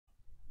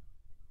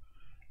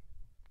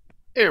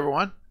Hey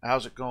everyone,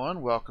 how's it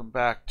going? Welcome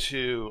back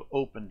to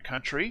Open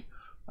Country.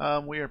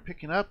 We are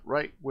picking up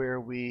right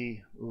where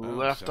we Well,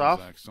 left sounds off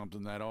like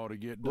something that ought to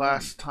get done.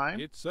 last time.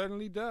 It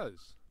certainly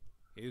does.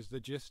 Here's the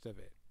gist of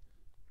it.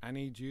 I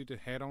need you to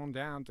head on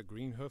down to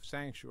Greenhoof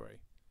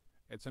Sanctuary.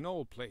 It's an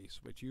old place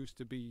which used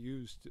to be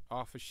used to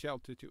offer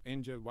shelter to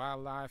injured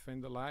wildlife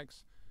and the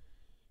likes.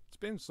 It's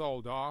been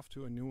sold off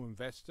to a new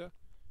investor,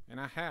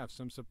 and I have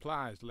some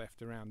supplies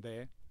left around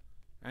there.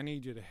 I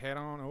need you to head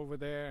on over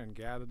there and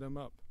gather them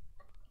up.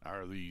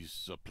 Are these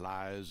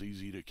supplies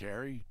easy to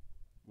carry?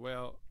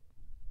 Well,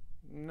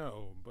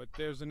 no, but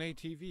there's an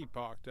ATV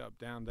parked up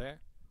down there.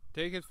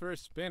 Take it for a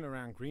spin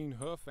around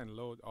Greenhoof and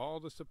load all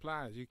the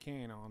supplies you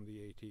can on the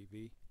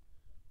ATV.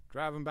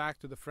 Drive 'em back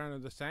to the front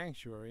of the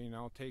sanctuary and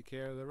I'll take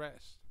care of the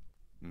rest.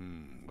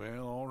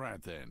 Well, all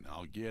right then.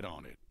 I'll get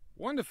on it.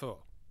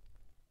 Wonderful.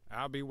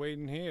 I'll be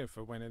waiting here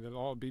for when it'll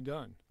all be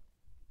done.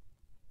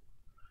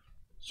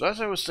 So as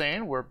I was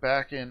saying, we're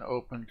back in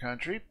Open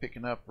Country,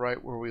 picking up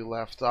right where we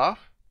left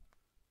off.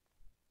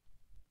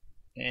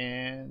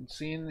 And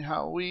seeing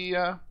how we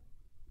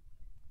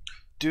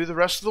do the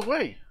rest of the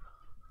way.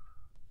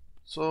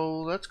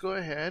 So let's go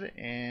ahead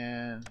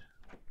and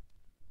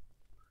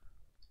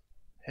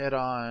head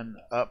on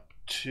up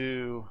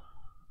to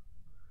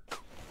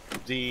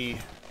the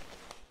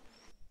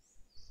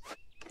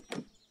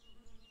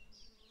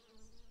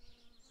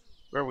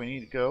where we need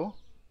to go.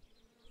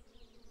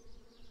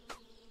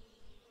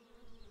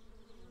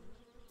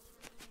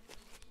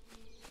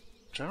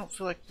 Which I don't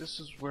feel like this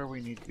is where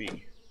we need to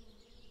be.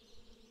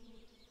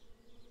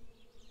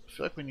 I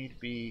feel like we need to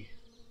be,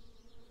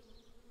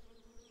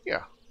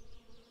 yeah.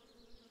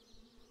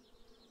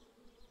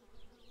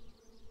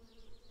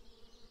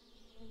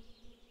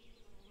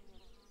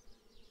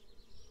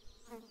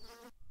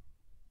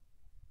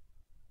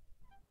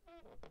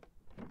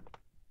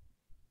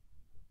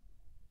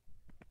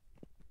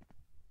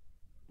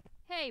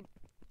 Hey.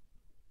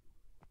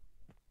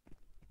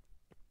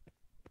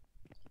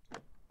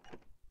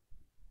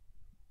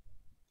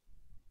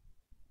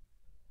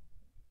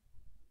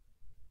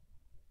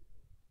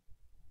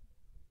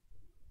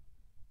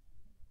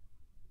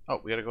 Oh,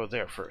 we gotta go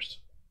there first.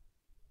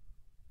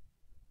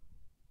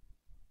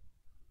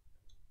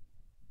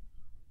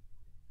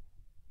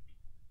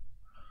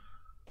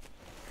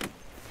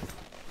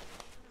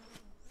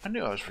 I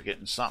knew I was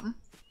forgetting something.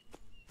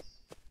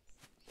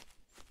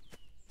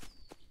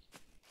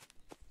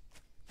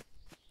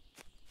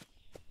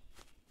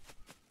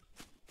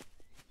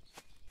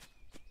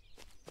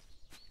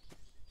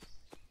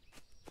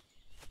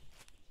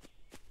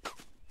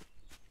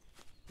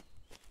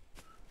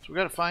 So we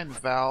gotta find the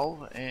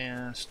valve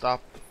and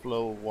stop the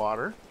flow of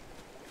water.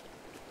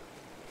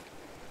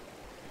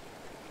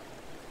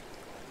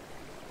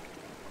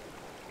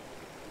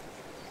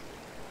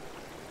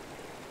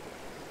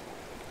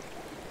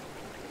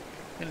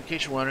 In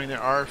case you're wondering,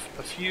 there are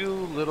a few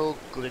little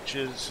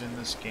glitches in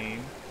this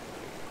game,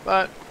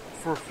 but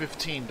for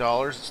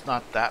 $15 it's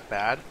not that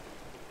bad.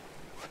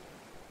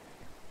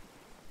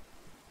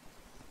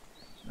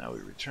 So now we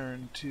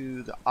return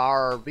to the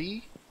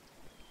RV.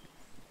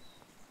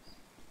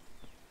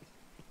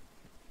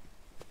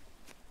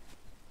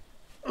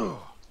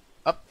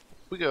 Up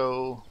we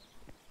go.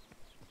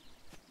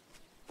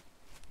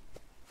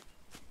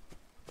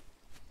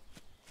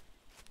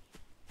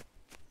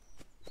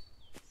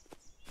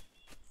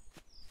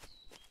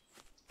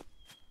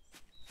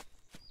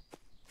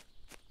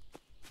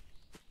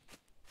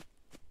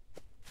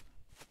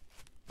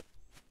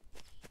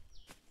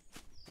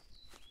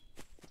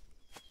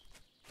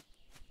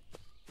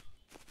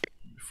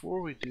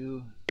 Before we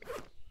do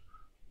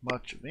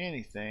much of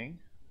anything,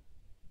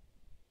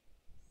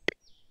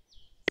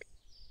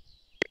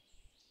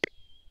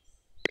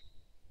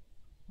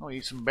 I'll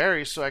eat some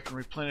berries so I can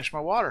replenish my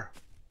water.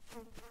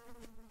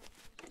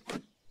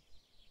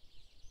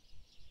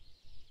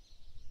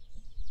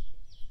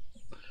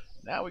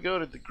 Now we go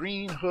to the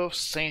Greenhoof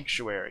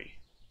Sanctuary.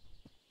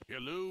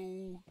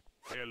 Hello?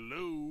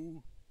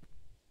 Hello?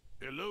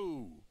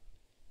 Hello?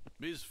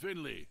 Miss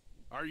Finley,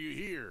 are you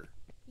here?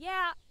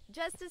 Yeah,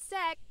 just a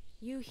sec.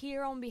 You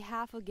here on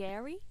behalf of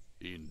Gary?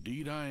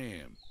 Indeed I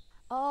am.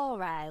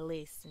 Alright,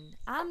 listen.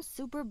 I'm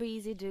super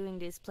busy doing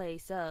this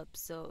place up,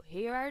 so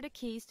here are the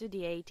keys to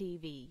the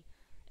ATV.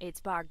 It's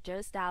parked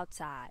just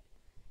outside.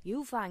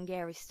 You'll find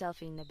Gary's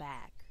stuff in the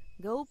back.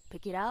 Go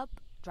pick it up,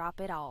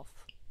 drop it off.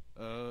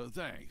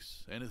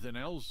 Thanks. Anything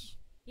else?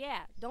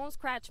 Yeah, don't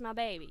scratch my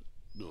baby.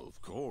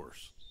 Of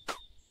course.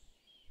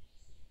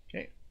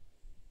 Okay.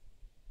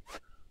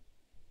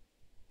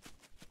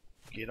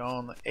 Get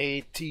on the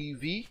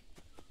ATV.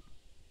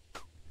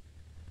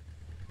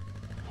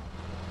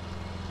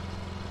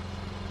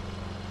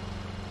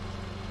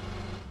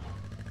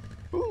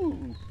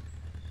 Ooh.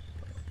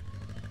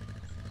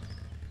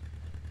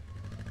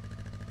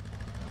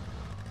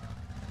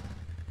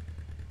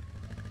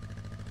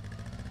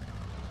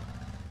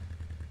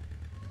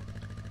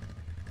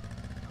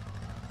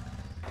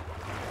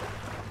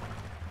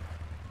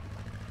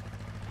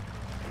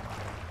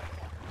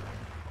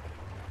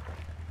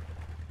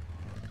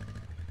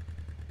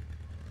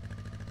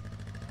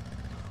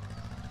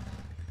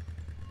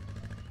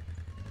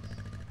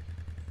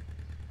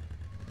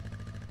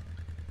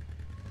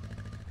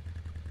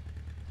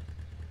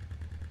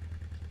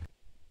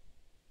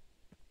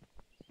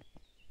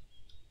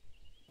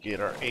 Get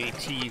our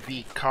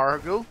ATV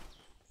cargo.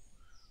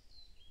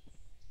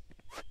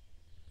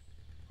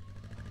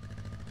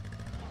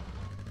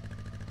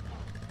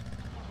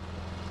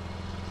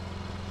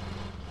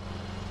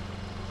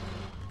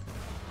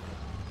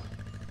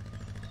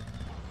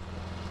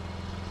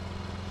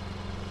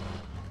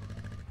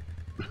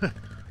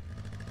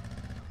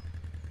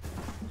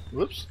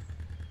 Whoops.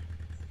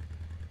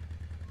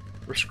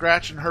 We're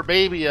scratching her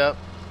baby up.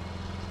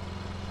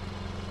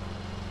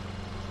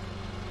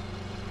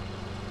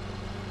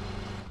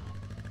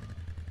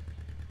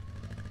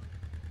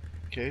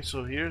 Okay,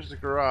 so here's the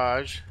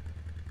garage.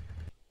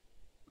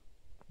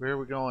 Where are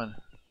we going?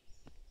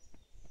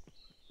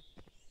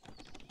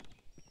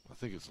 I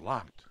think it's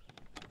locked.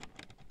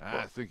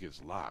 I think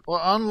it's locked.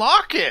 Well,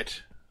 unlock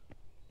it!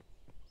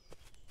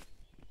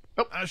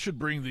 I should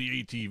bring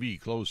the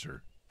ATV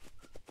closer.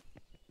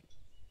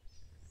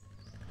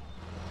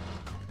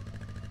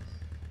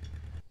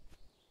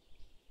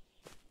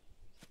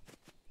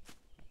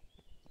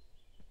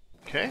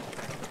 Okay.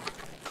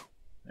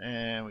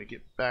 And we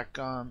get back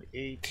on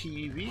the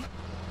ATV.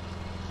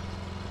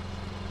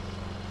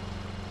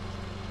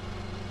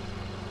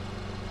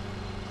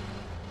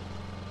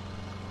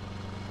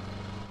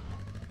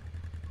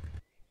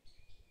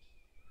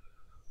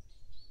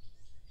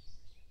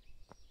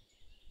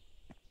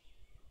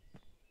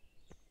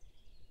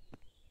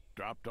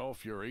 Dropped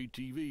off your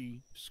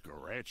ATV,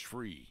 scratch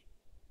free.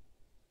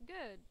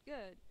 Good,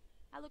 good.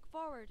 I look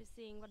forward to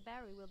seeing what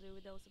Barry will do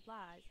with those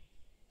supplies.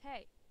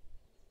 Hey,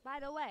 by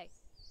the way,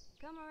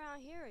 come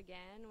around here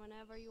again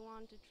whenever you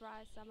want to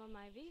try some of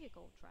my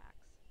vehicle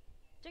tracks.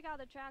 Check out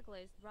the track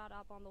list brought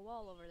up on the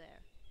wall over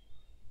there.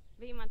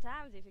 Beat my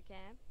times if you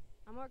can.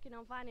 I'm working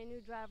on finding new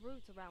drive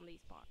routes around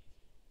these parts.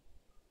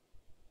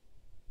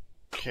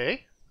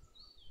 Okay.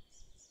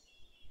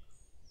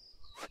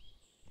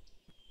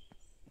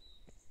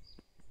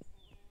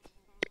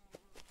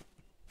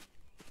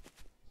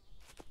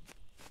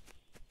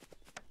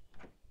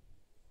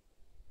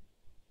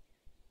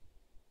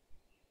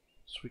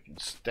 So we can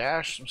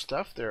stash some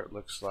stuff there, it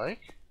looks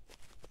like.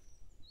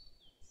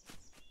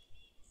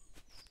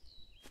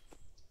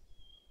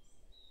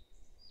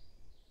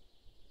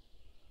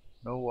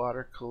 No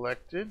water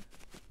collected.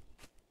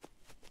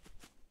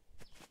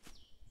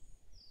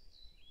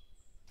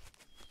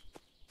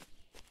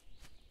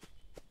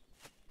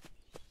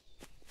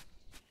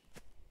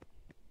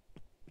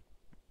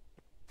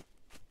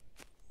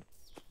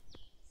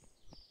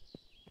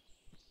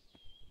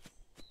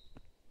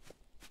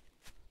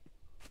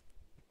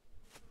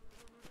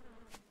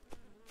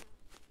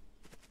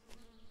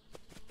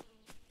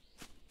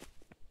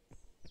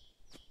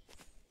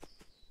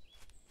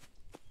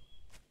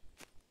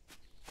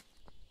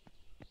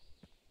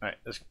 Alright,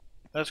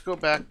 let's go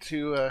back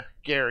to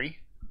Gary.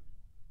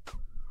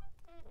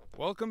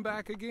 Welcome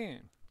back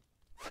again.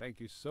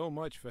 Thank you so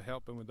much for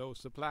helping with those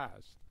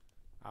supplies.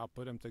 I'll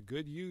put them to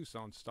good use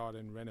on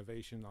starting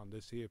renovation on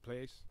this here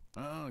place.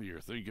 Oh, you're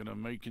thinking of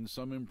making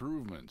some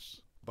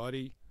improvements.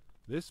 Buddy,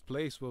 this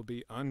place will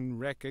be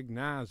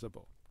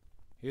unrecognizable.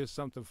 Here's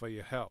something for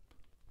your help.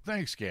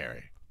 Thanks,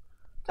 Gary.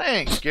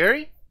 Thanks,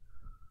 Gary.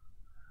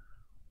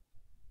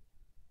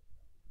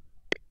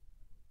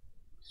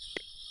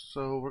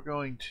 So we're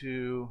going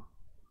to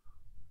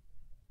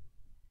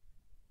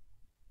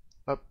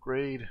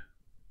upgrade.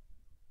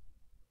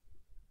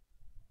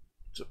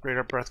 Let's upgrade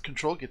our breath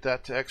control, get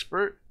that to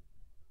expert.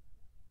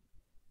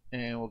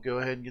 And we'll go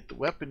ahead and get the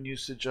weapon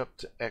usage up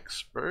to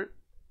expert.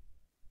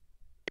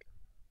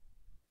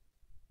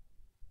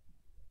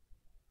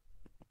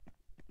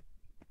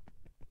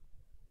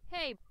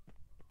 Hey.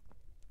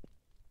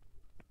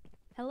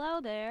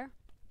 Hello there.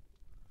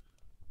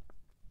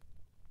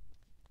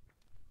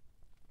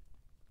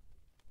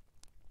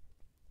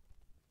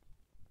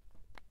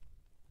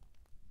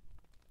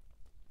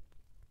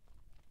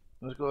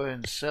 Let's go ahead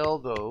and sell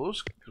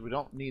those because we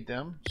don't need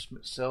them.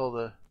 Sell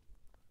the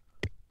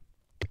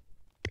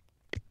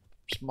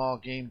small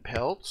game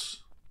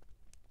pelts.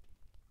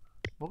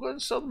 We'll go ahead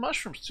and sell the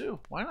mushrooms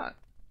too. Why not?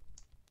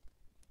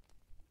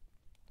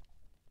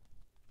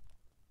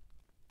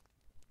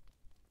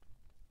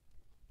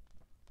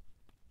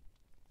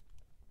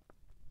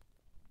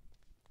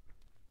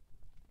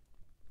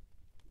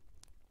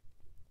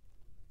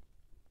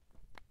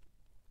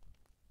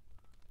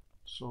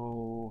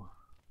 So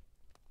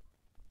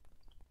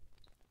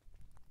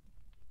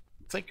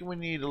I'm thinking we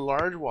need a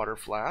large water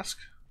flask.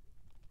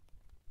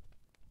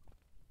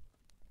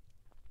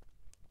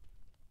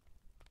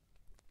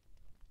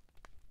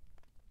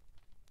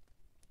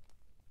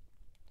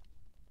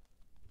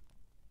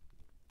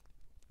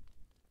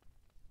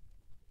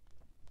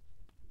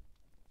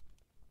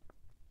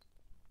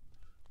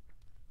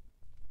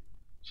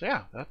 So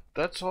yeah,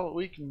 that's all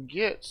we can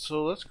get.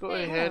 So let's go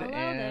ahead hello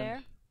and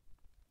there.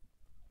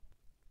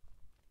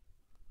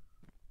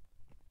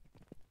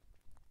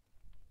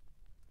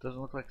 doesn't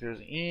look like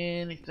there's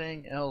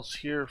anything else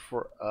here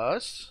for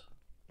us.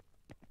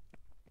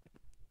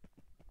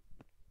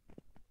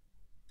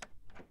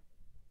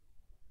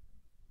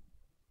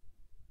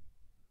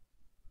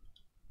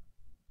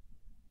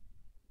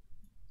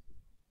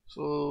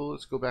 So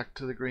let's go back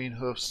to the Green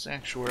Hoof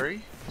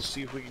Sanctuary.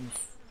 See if we can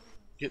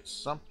get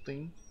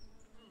something.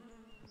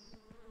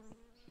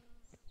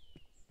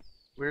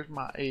 Where's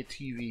my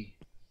ATV?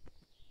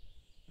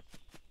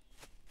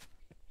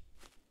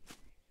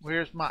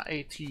 Where's my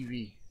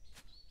ATV?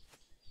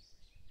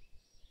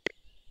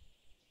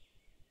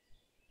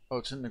 Oh,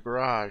 it's in the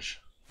garage.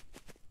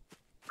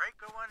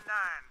 Breaker 19,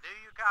 do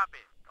you copy?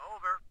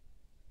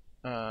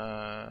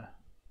 Over.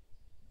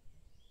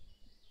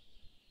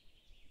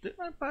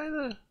 Didn't I buy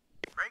the...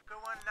 Breaker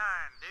 19,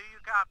 do you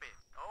copy?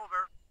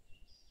 Over.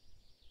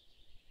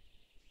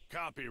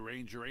 Copy,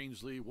 Ranger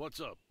Ainsley.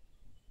 What's up?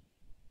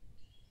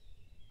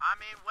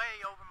 I'm in way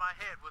over my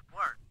head with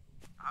work.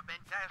 I've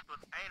been tasked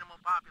with animal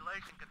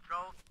population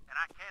control, and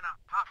I cannot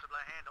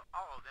possibly handle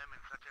all of them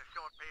in such a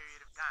short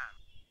period of time.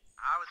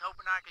 I was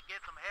hoping I could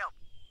get some help.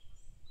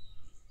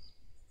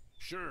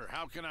 Sure,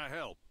 how can I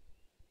help?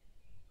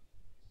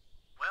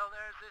 Well,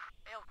 there's this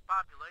elk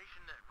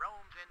population that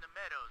roams in the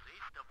meadows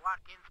east of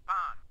Watkins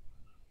Pond.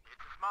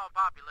 It's a small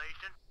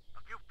population,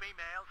 a few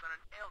females and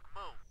an elk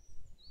bull.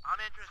 I'm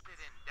interested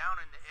in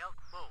downing the elk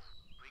bull.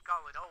 We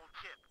call it Old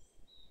Chip.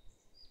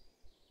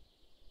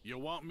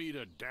 You want me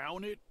to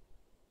down it?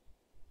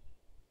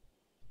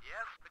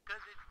 Yes,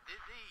 because it's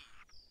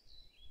diseased.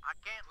 I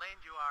can't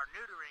lend you our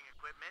neutering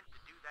equipment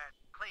to do that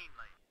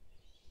cleanly.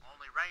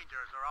 Only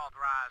rangers are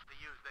authorized to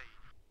use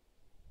these.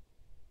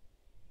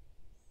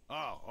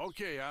 Oh,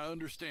 okay, I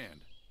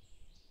understand.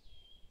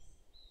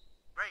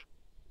 Great.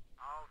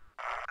 Oh,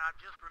 I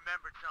just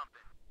remembered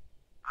something.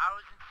 I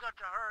was in such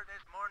a hurry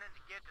this morning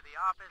to get to the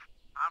office,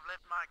 I've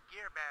left my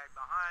gear bag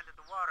behind at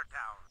the water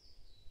tower.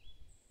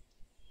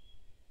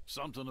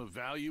 Something of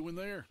value in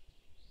there?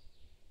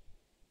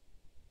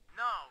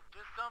 No,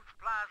 just some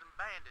supplies and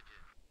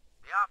bandages.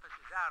 The office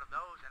is out of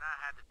those, and I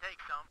had to take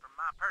some from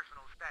my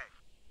personal stash.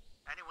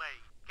 Anyway,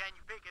 can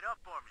you pick it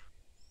up for me?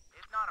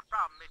 It's not a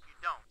problem if you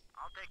don't.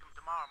 I'll take them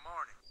tomorrow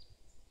morning.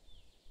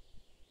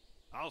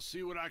 I'll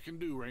see what I can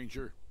do,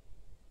 Ranger.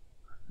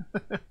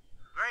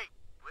 Great.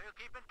 We'll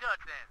keep in touch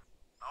then.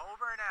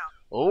 Over and out.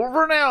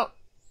 Over and out!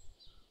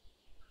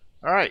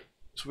 Alright,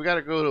 so we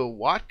gotta go to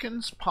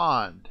Watkins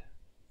Pond.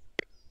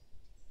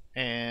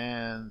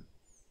 And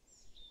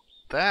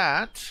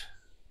that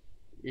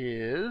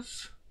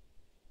is...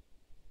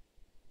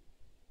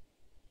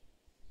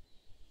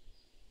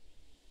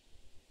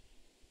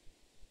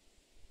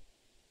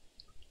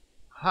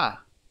 Huh.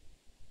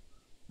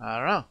 I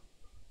don't know.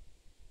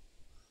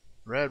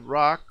 Red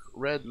Rock,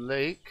 Red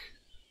Lake.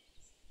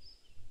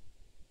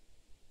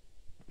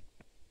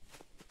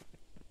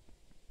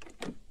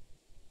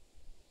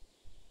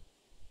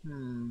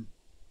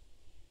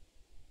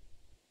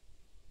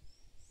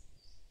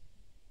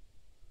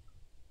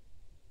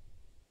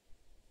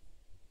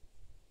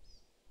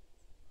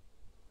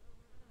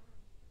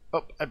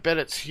 Oh, I bet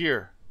it's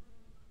here.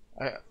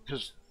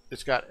 Because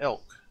it's got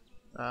elk.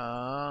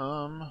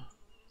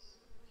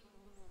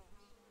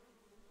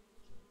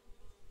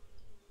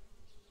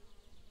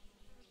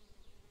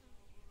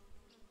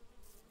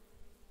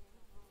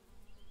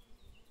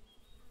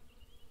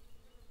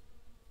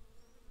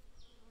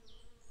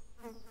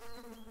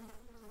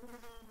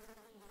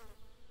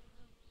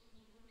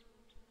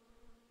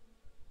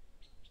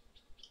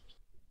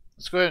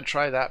 Let's go ahead and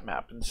try that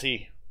map and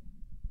see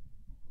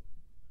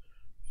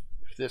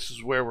if this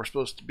is where we're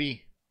supposed to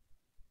be.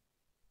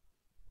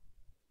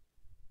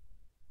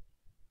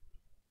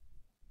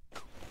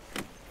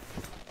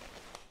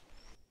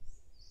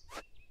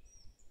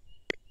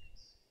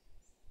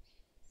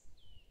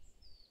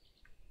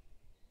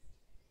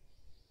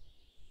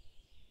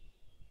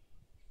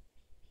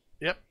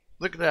 Yep,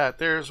 look at that.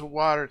 There's a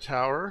water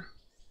tower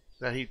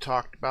that he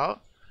talked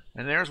about,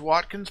 and there's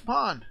Watkins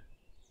Pond.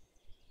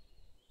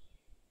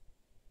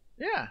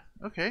 Yeah,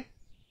 okay.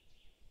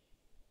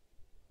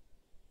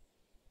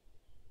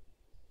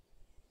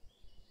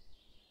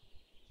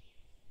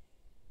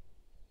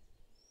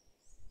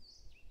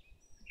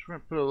 Just going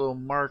to put a little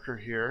marker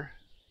here.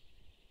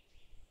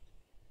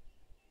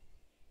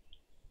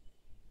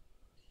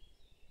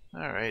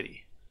 Alrighty.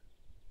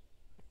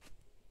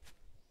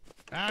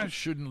 I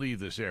shouldn't leave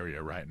this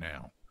area right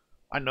now.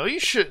 I know you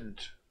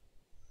shouldn't.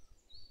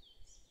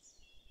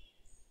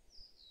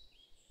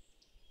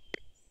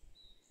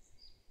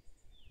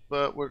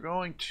 But we're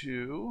going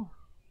to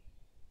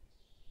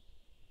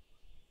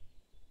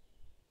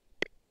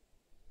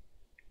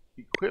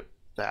equip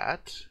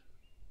that.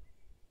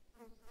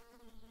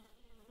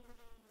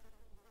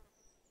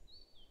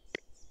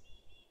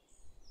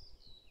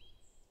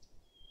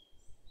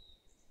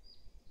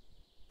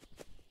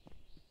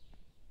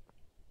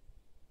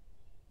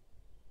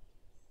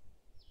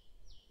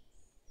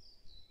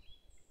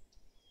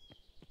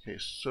 Okay,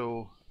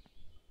 so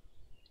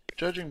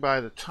judging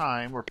by the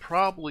time, we're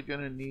probably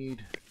going to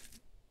need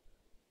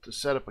to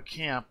set up a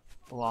camp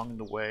along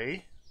the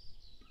way.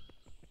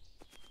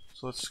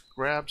 So let's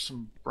grab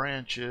some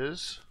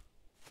branches.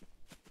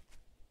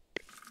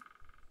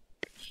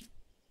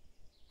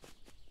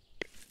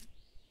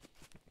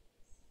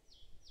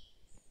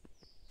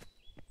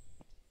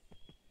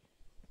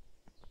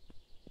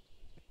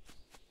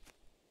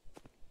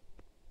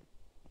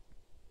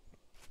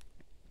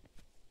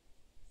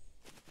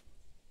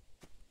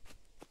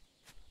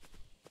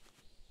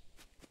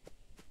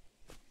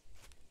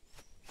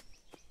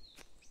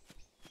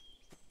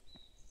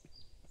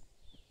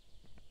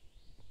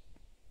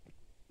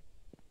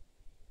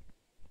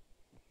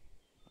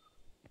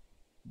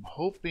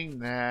 hoping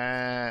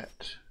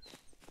that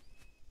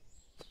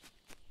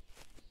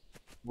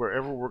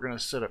wherever we're going to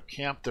set up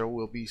camp, there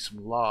will be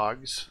some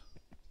logs.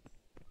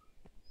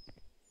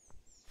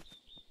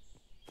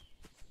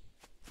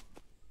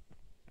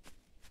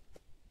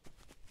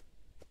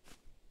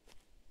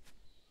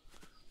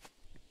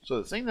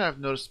 So the thing that I've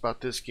noticed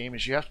about this game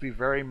is you have to be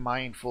very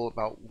mindful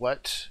about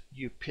what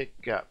you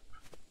pick up.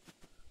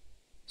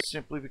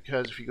 Simply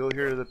because if you go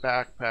here to the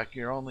backpack,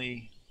 you're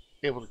only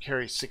able to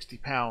carry 60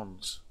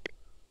 pounds.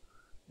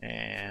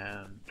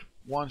 And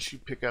once you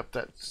pick up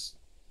that's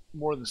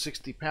more than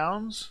 60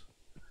 pounds,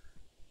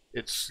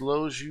 it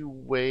slows you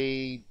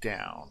way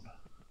down.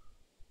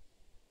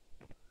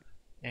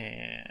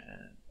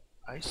 And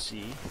I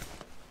see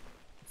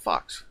a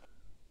fox.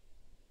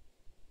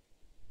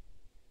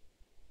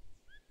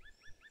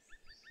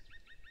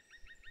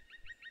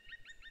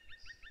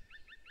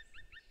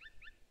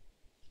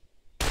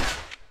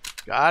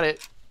 Got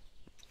it.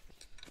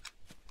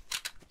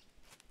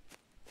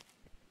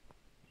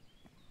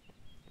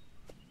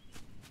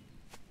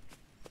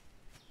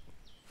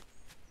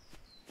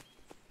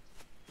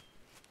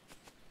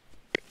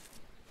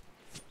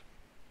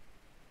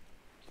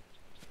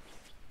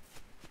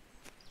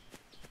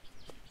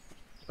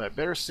 But I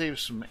better save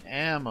some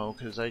ammo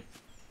because I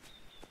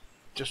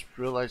just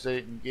realized I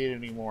didn't get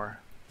any more.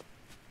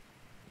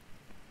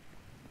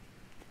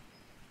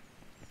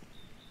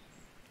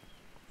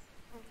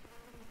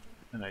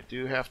 And I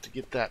do have to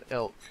get that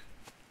elk.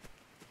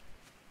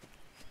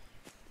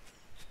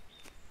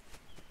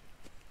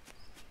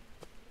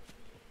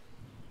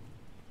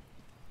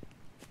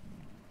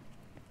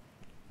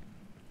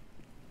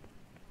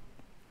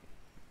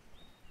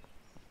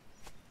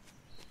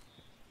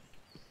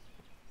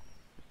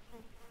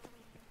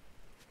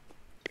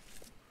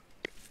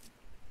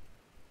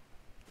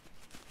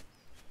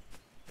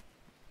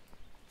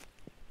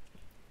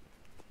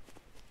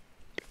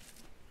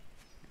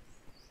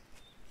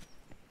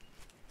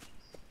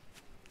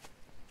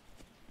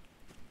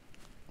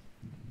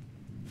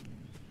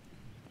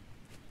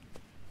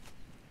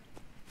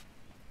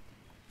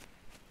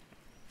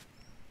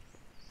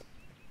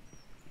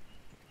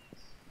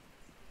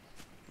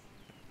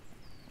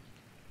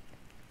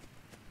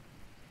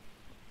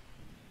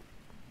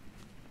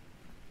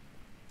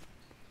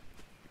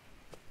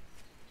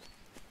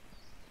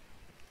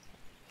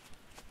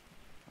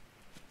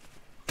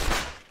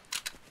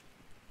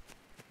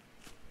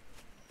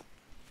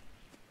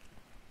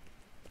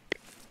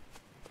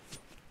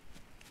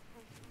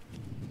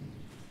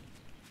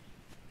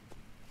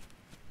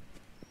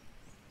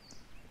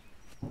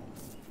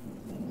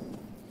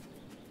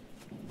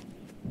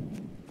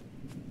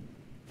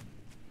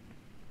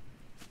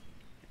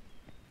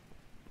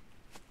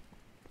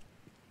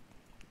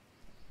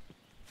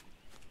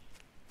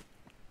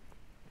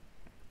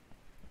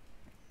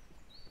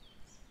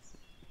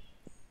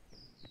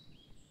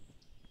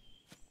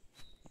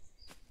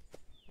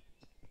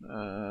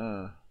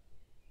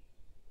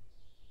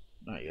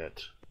 Not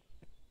yet.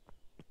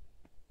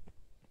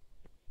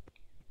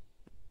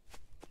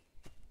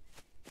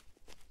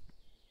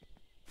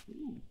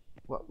 Ooh,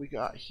 what we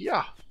got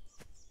here?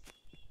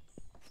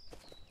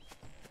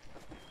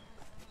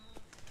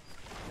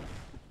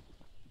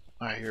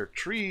 I hear a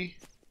tree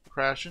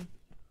crashing.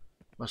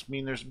 Must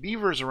mean there's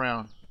beavers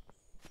around.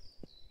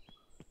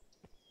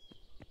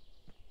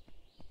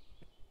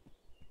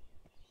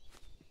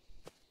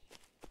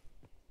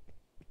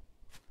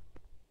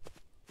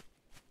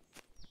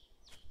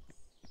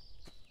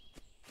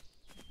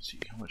 See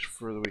how much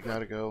further we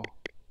gotta go.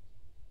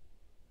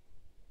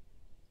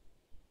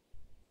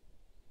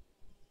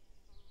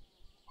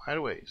 Quite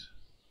a ways.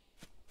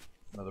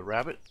 Another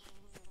rabbit.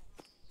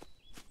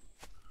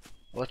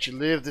 I'll let you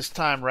live this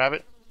time,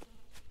 rabbit.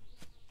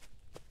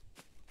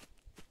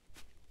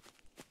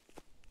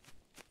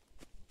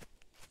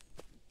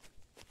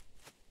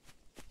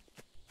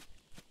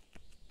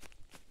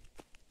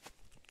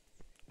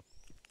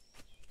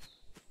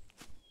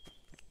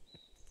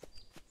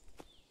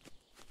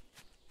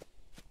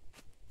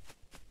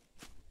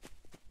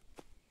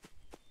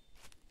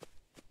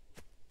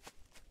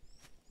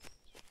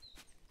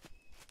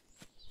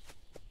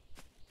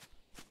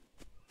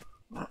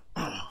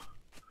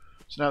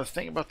 So now the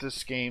thing about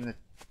this game that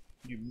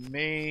you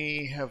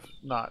may have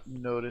not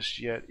noticed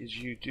yet is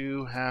you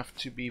do have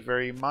to be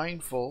very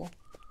mindful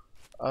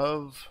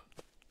of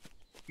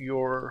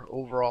your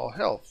overall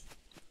health.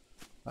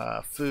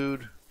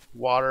 Food,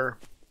 water,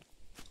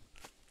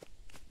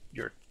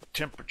 your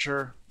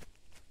temperature,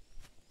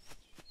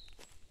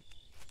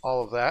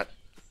 all of that,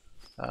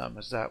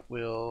 as that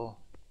will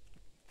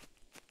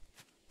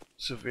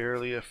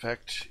severely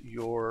affect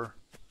your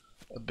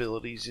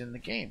abilities in the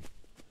game.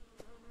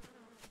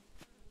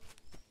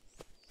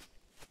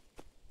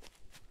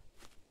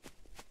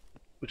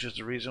 Which is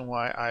the reason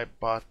why I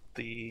bought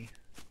the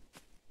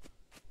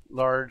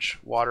large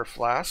water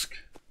flask.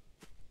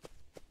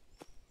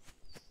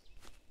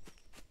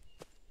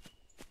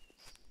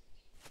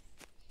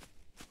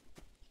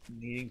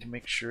 Needing to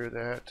make sure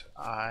that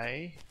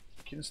I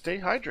can stay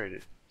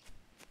hydrated.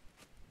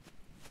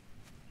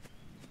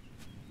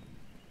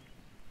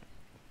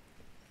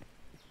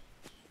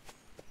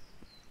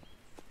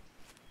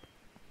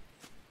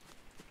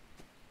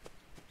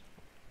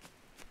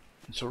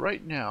 So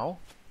right now,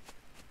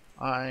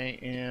 I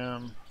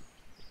am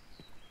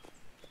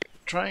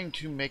trying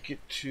to make it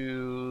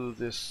to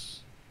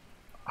this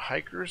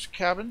hiker's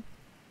cabin.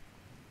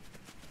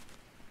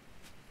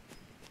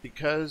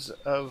 Because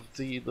of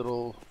the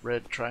little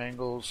red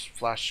triangles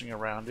flashing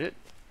around it,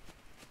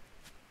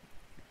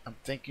 I'm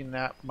thinking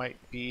that might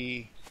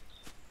be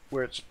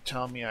where it's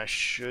telling me I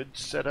should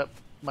set up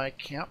my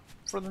camp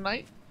for the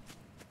night.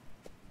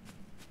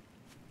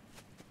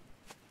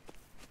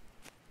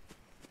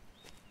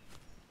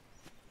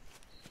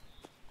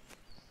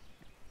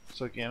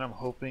 So again, I'm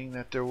hoping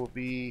that there will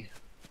be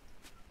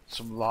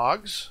some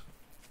logs.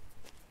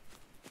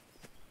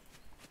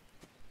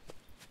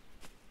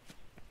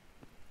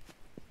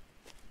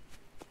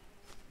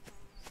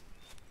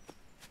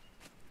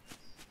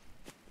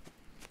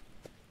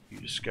 You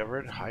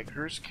discovered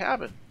Hiker's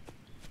Cabin.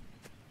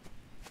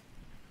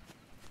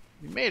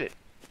 You made it.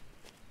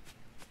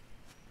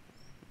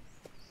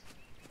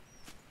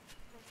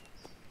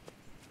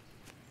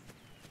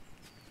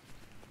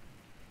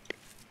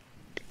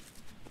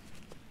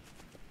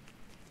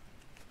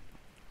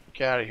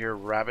 Get out of here,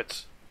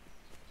 rabbits.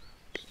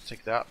 Let's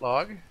take that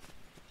log,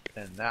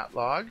 and that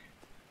log,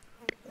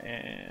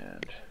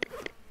 and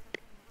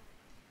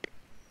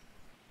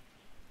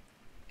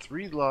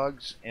 3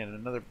 logs, and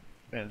another,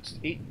 and it's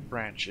 8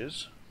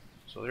 branches.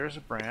 So there's a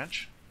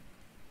branch.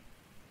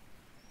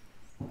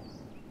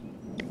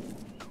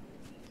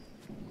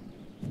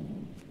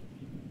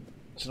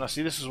 So now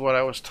see, this is what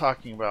I was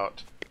talking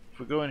about. If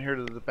we go in here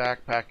to the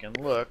backpack and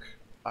look,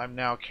 I'm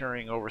now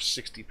carrying over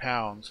 60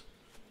 pounds.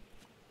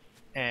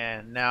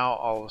 And now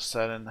all of a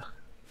sudden,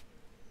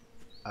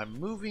 I'm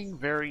moving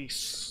very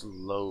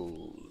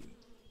slowly.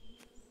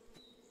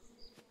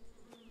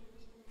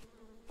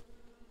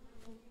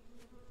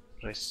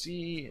 But I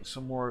see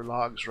some more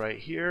logs right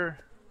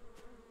here.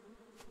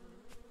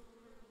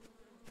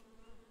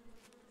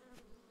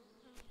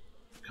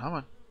 Come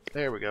on.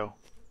 There we go.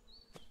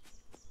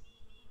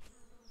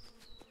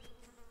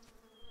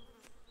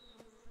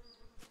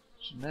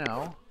 So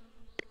now,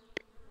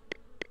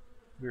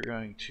 we're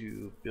going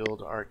to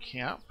build our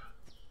camp.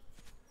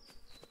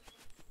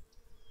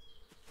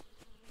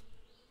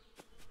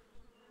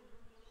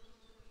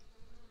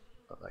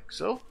 Like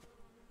so.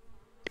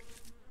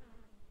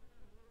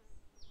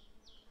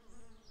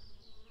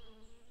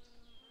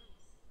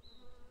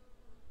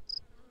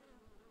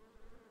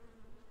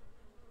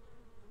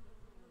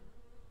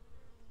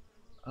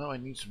 Oh, I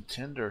need some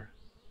tinder.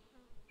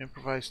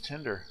 Improvised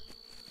tinder.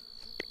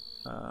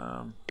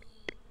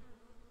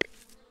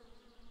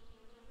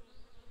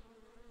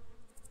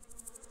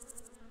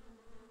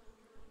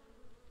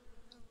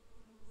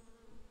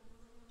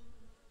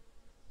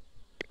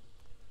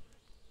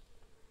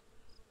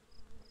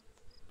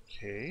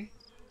 Okay.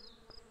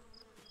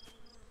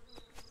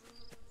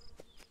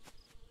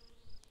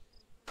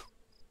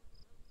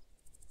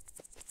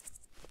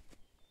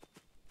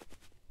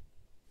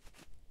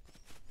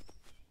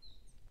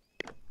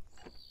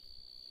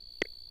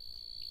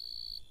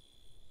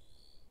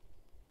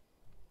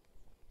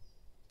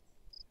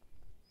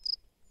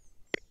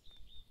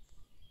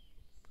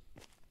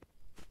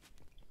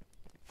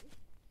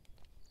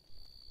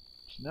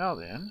 So now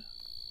then,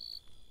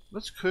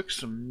 let's cook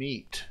some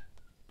meat.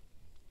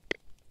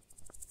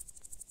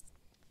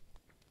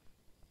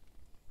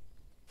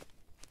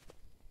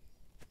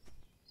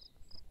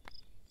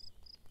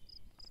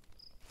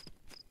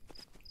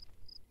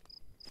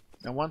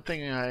 Now, one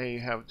thing I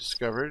have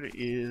discovered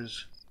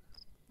is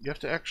you have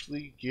to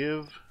actually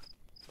give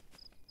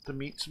the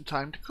meat some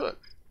time to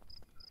cook.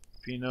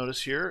 If you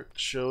notice here, it's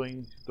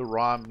showing the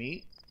raw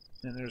meat,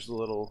 and there's a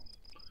little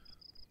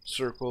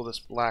circle that's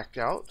blacked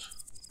out.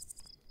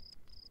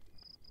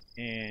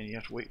 And you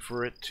have to wait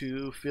for it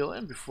to fill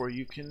in before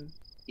you can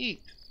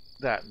eat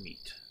that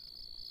meat.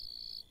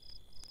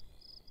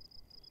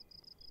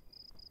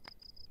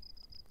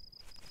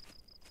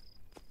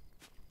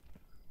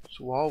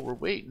 So while we're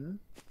waiting,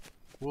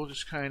 we'll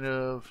just kind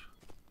of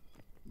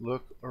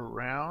look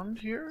around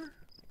here,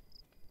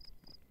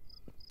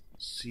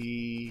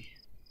 see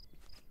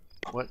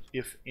what,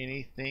 if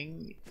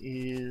anything,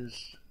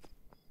 is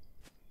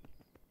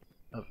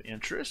of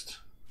interest.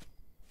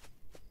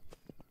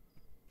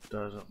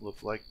 Doesn't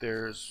look like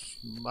there's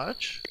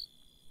much.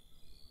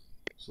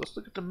 So let's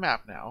look at the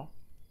map now.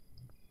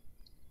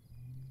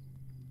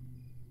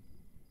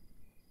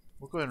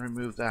 We'll go ahead and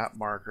remove that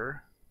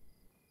marker.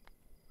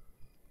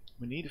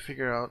 We need to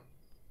figure out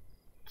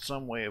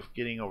some way of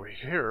getting over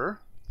here.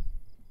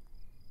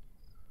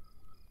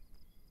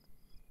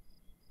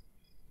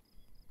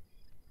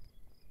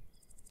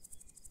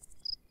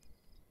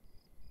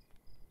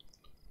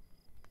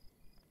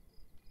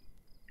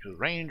 Because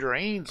Ranger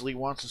Ainsley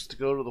wants us to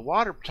go to the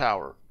water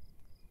tower.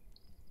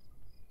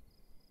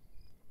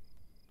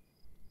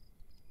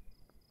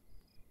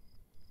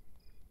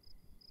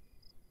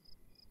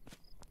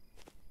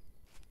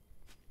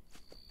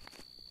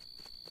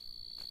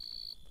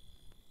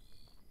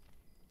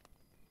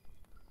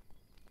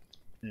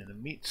 And the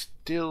meat's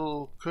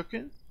still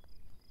cooking.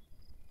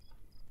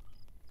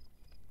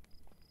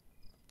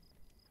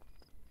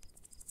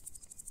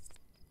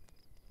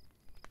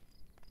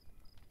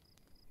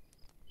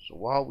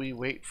 while we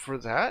wait for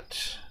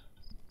that,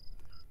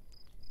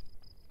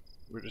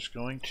 we're just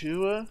going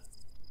to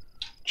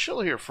chill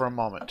here for a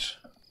moment.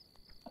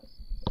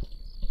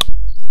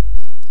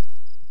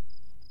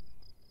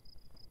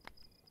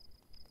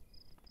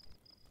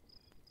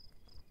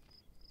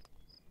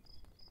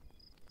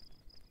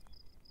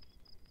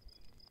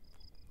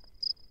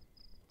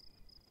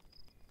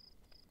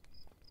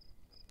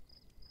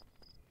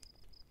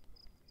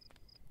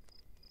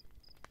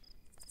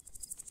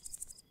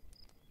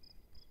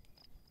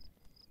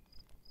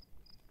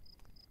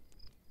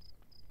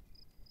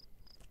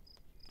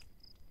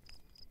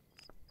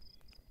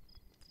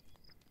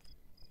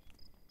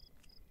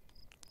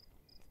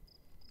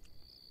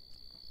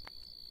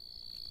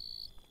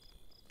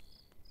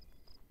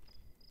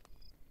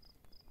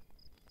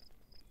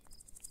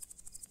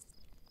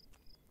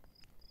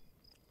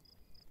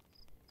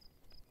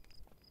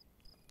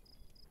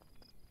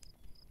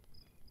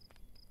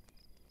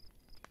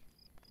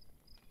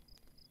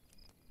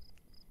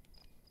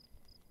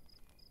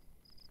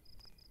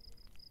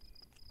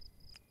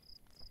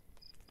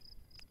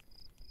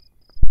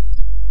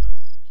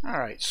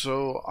 Alright,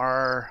 so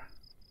our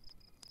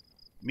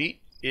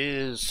meat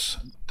is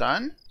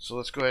done. So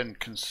let's go ahead and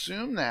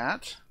consume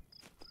that.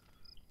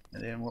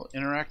 And then we'll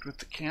interact with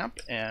the camp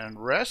and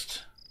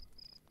rest.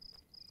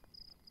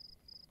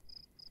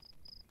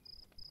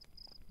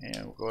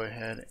 And we'll go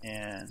ahead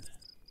and...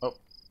 oh,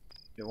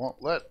 it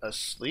won't let us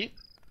sleep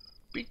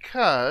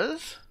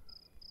because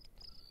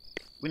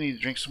we need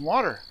to drink some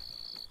water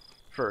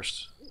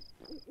first.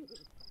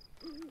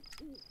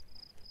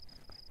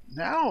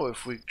 Now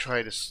if we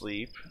try to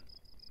sleep,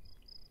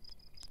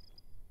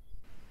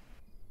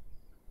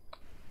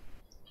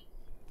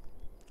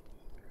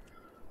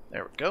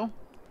 there we go.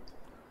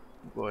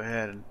 We'll go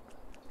ahead and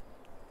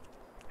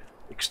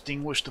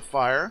extinguish the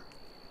fire.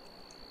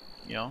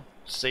 You know,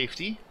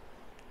 safety.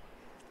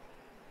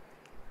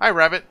 Hi,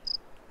 Rabbit.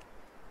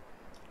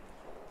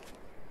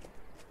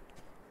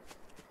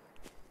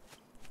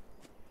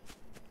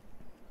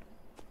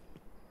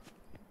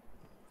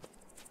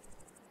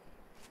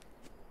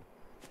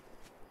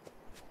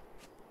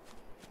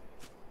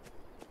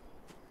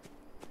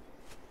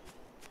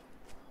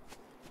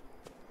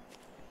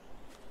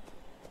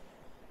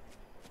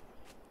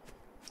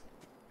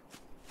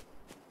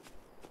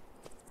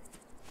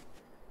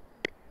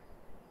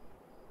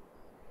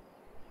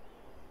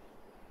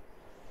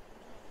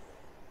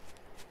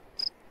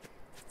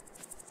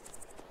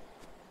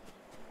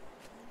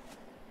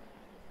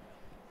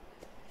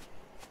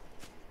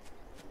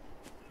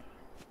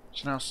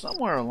 So now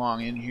somewhere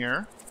along in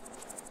here,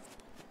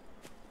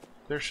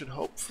 there should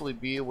hopefully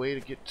be a way to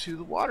get to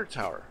the water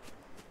tower.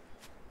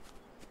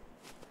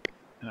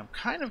 And I'm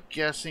kind of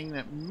guessing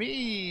that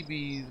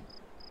maybe...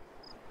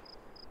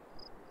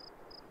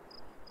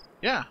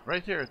 yeah,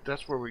 right there.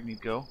 That's where we need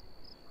to go.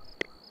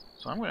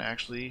 So I'm going to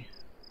actually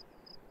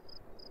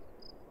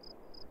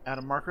add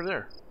a marker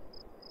there.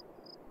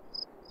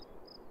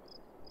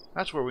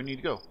 That's where we need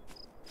to go.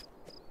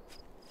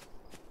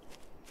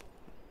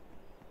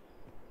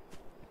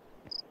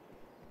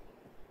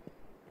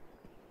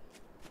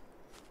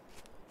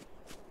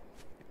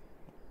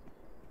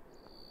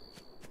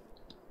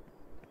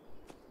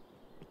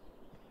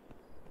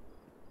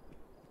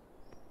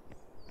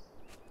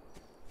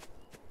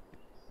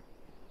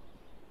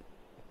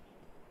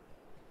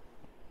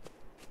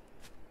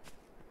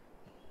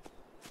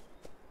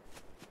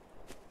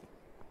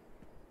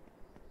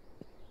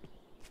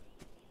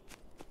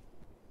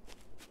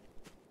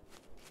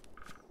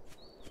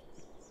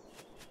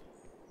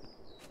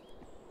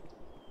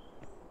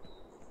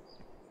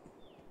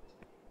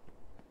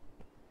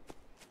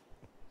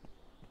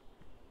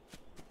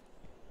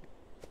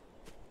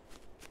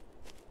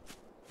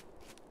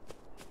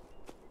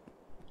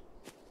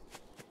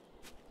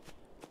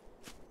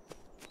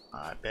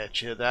 I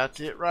bet you that's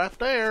it right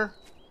there.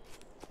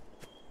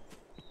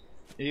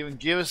 It even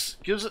gives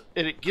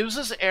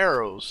us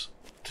arrows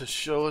to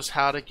show us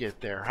how to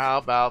get there. How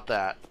about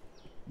that?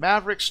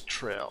 Maverick's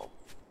Trail.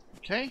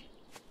 Okay?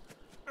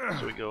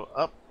 So we go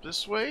up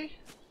this way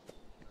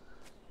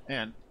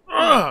and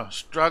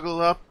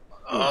struggle up.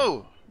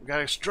 Oh, we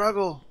gotta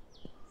struggle.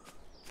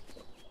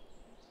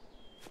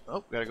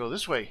 Oh, gotta go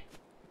this way.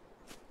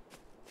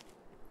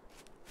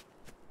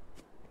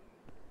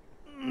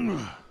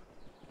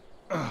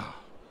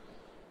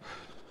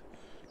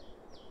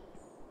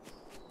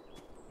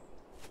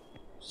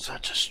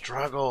 Such a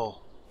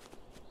struggle.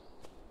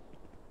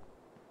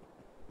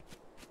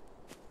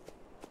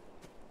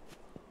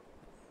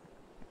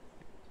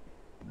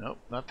 Nope,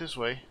 not this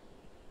way.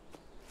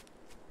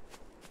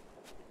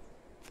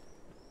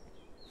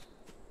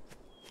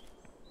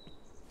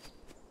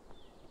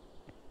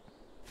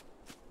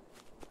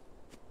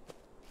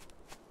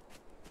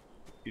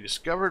 You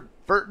discovered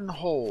Burton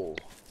Hole.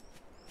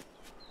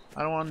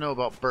 I don't want to know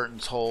about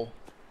Burton's Hole.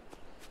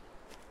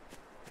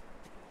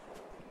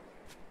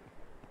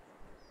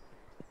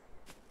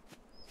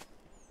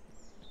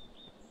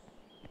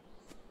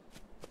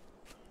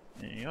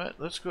 You know what?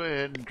 Let's go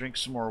ahead and drink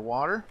some more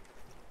water.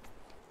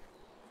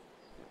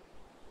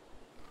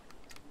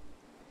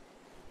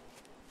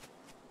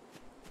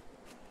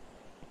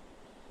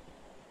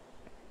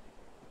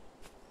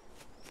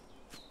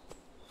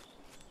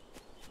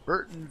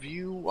 Burton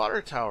View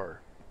Water Tower.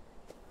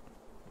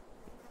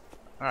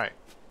 Alright.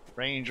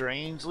 Ranger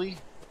Ainsley.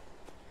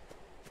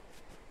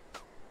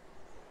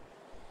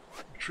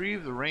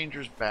 Retrieve the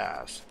Ranger's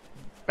bass.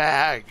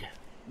 Bag.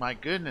 My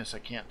goodness, I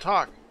can't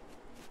talk.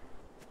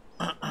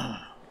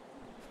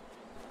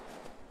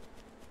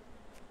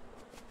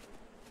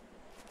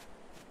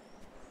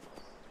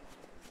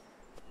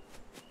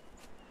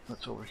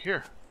 What's over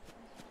here?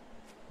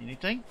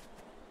 Anything?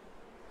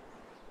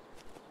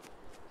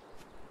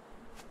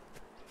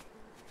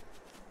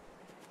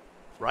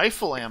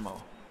 Rifle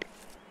ammo.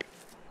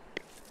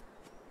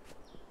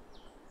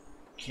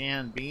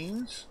 Canned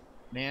beans.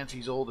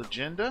 Nancy's old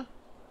agenda.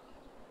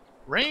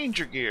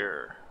 Ranger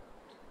gear.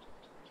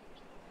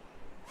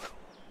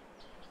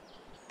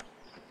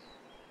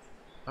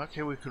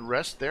 Okay, we could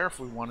rest there if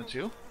we wanted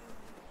to,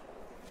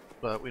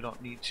 but we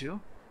don't need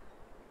to.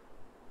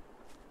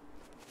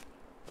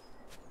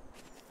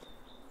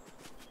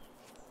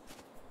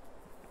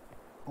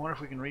 I wonder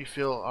if we can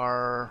refill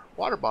our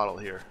water bottle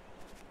here.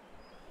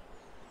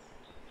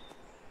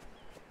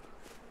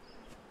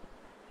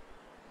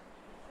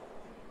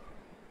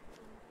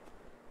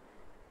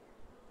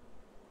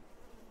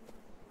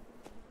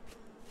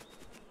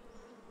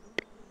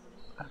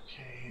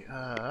 Okay,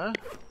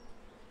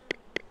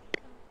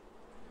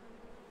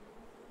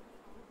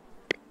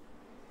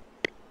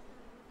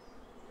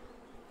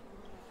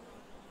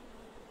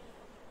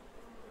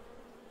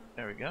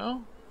 there we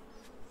go.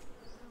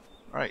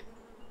 Alright.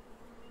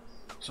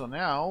 So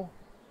now,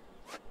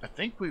 I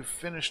think we've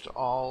finished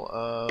all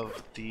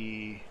of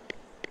the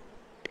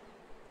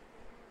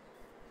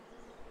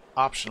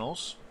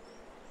optionals.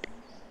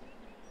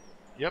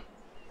 Yep.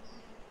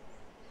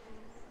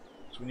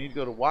 So we need to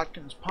go to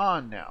Watkins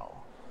Pond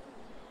now.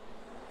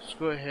 Let's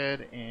go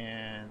ahead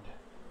and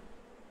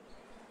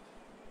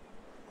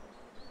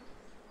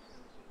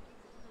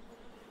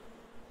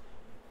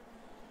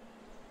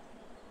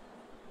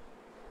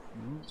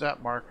remove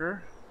that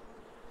marker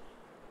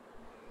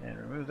and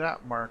remove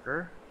that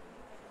marker.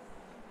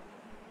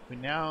 We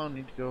now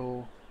need to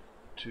go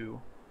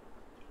to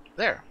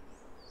there.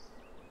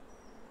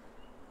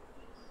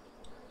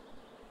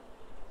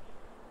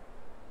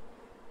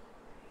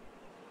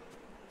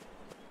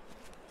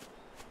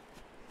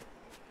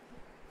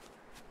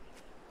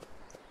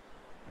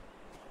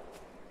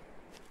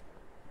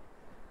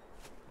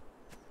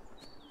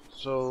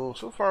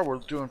 So far we're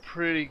doing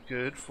pretty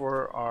good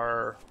for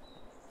our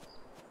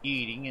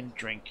eating and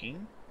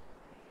drinking.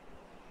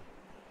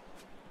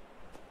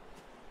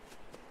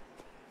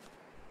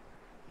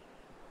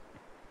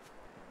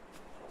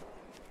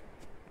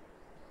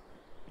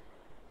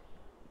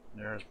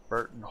 There's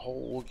Burton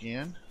Hole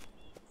again.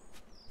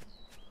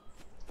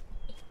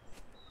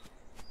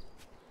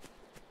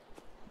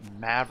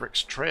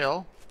 Mavericks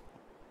Trail.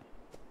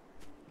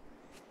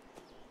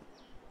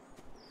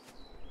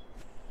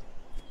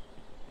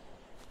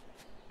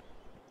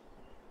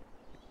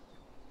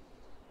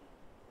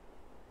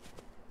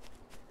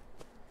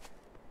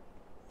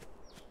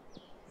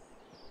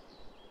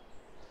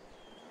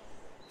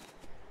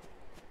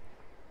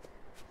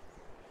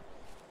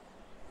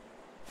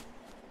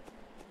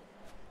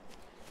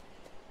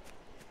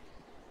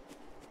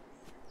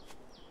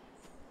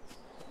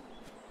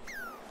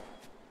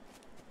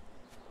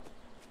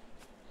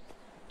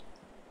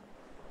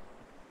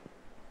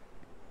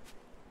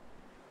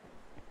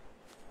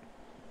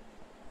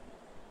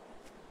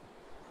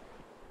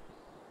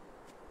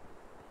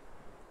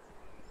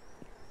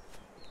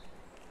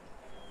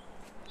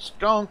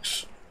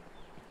 Skunks.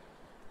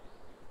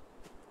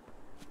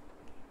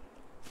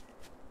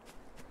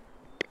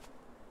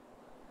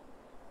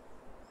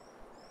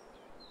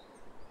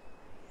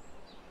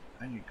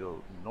 And you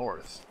go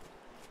north.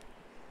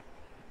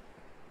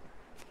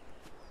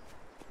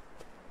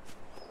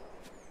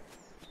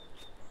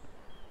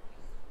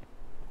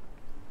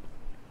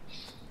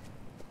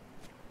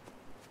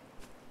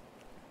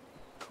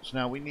 So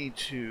now we need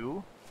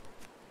to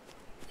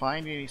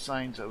find any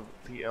signs of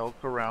the elk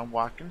around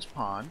Watkins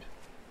Pond,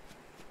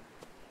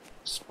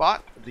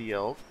 spot the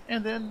elk,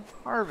 and then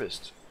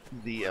harvest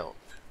the elk.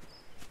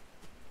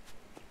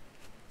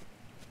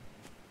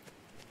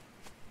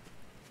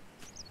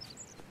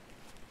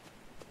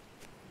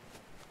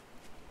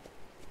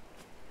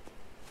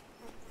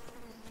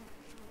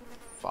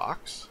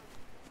 Fox.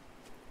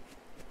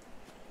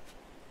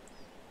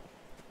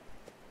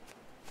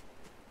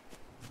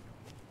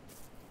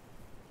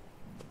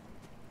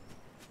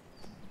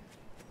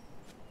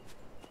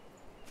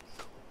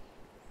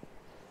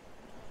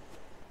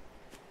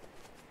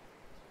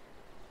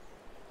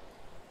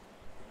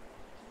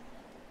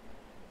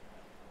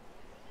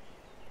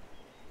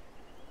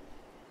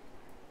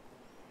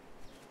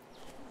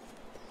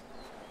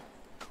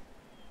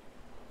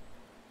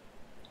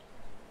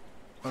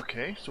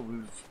 Okay, so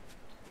we've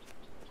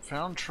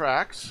found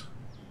tracks.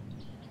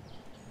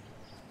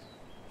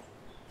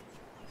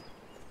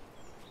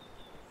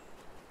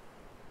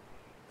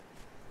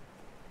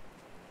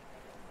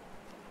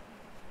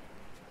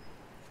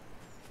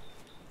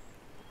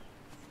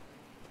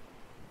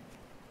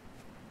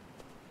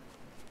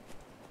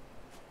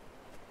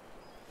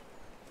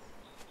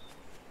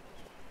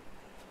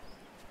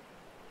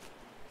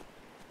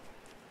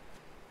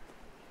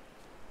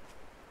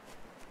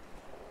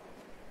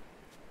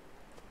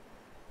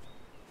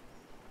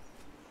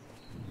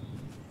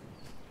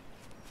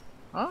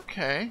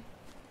 Okay.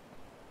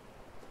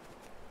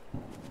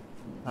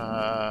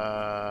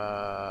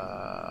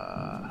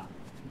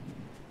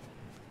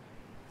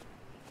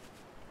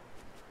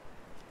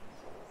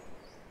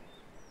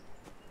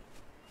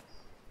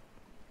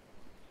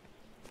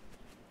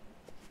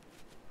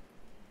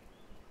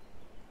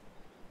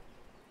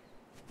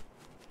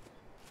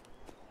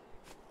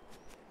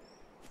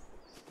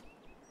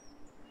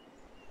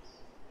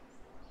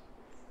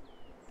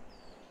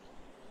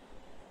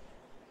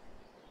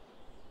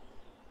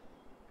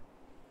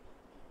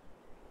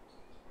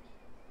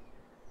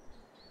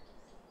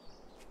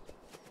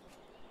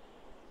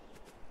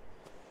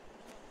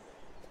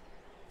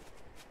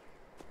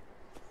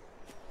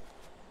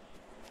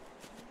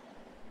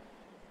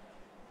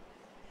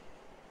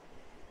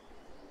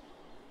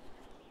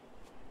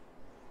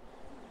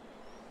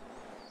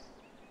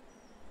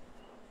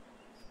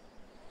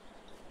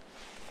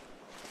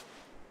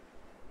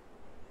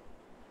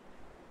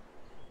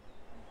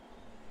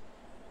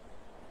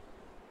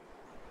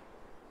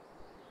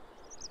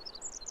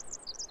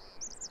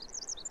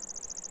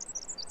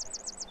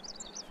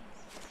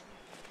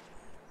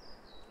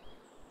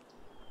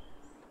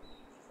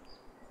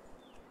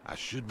 I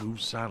should move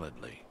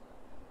silently.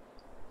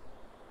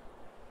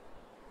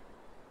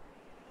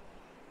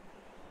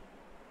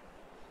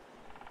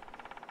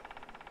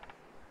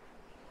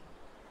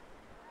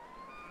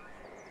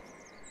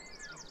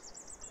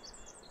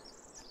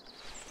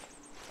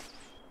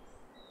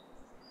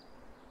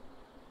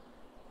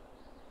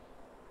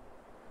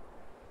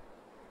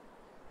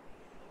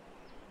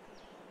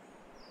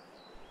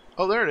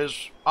 Oh, there it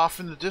is, off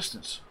in the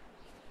distance.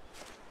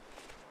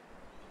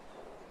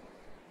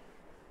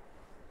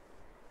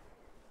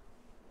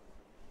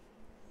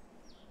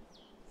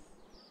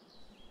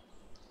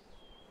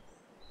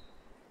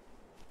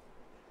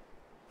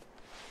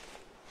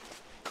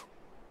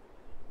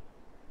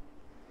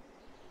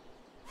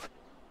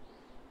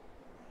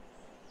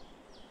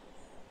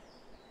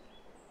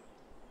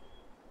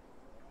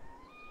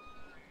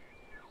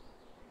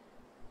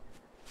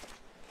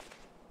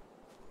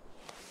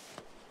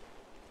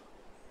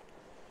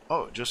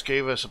 Oh, it just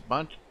gave us a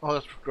bunch. Oh,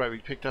 that's right. We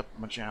picked up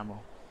a bunch of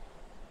ammo.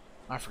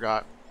 I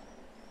forgot.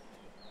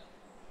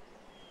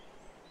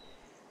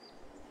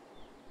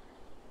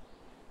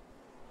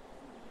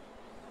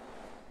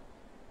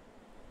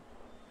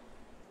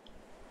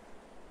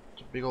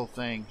 It's a big old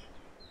thing.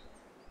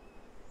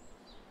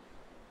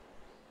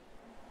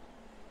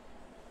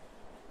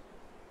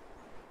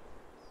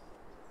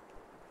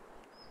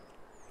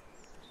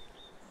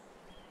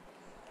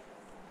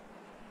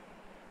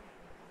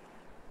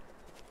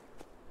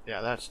 Yeah,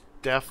 that's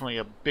definitely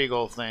a big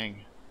old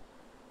thing.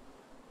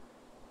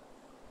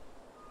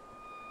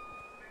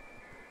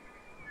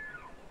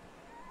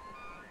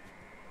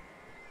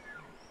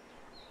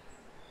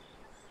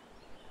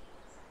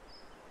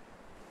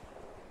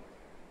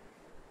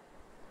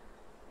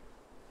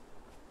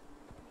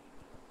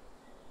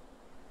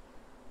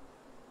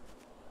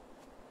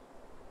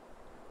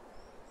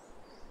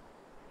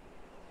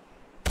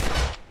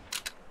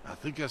 I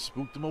think I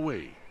spooked them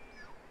away.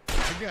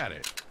 I got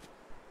it.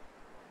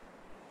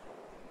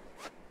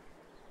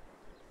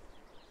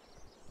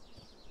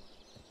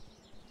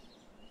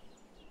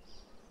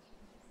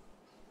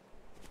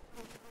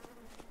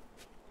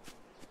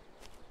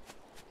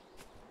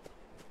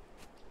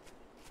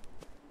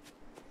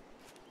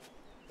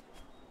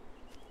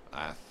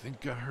 I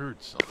think I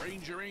heard something.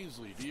 Ranger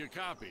Ainsley, do you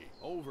copy?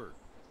 Over.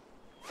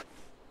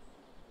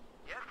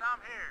 Yes, I'm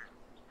here.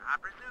 I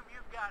presume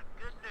you've got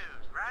good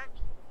news, right?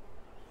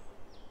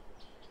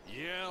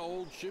 Yeah,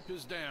 old ship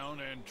is down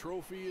and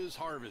trophy is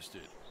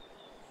harvested.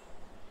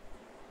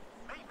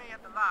 Meet me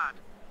at the lodge.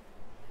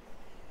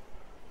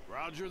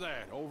 Roger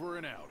that. Over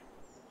and out.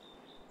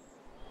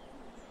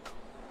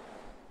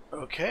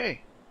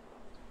 Okay.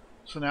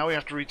 So now we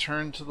have to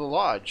return to the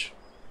lodge.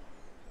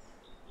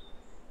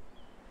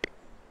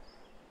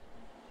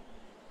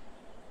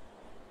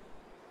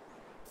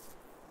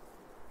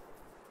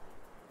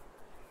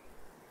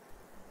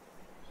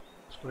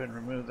 Let's go ahead and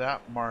remove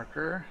that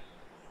marker.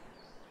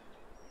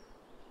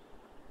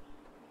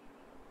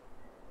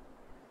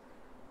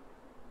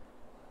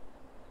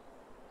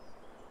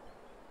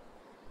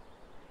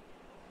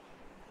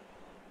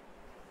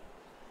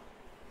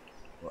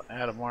 We'll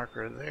add a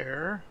marker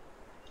there.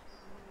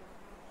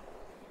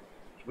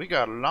 We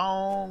got a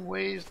long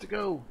ways to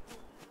go.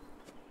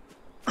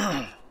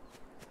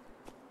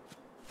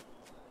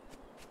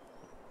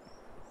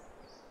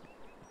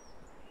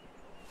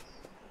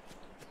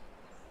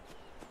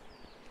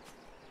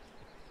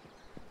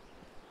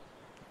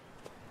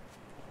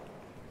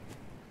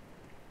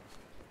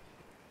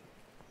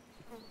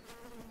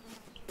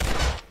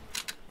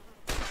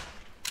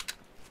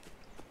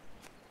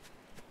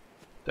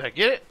 Did I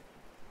get it?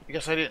 I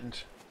guess I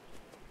didn't.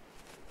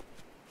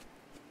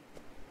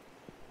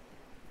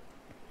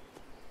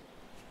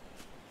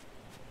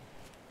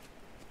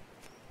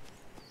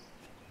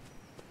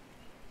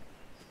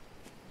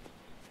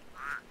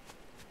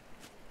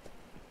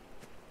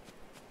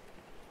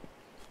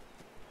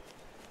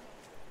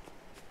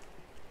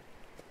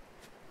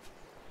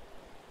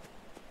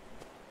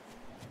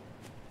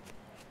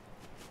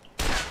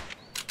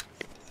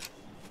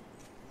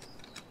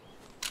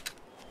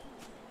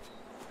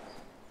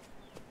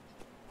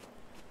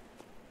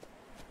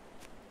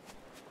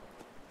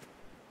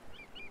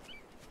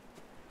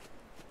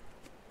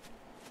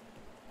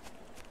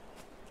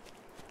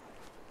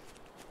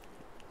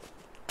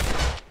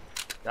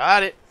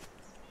 Got it.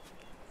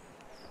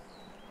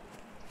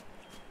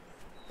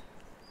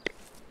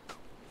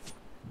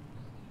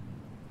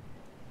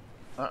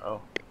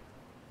 Uh-oh.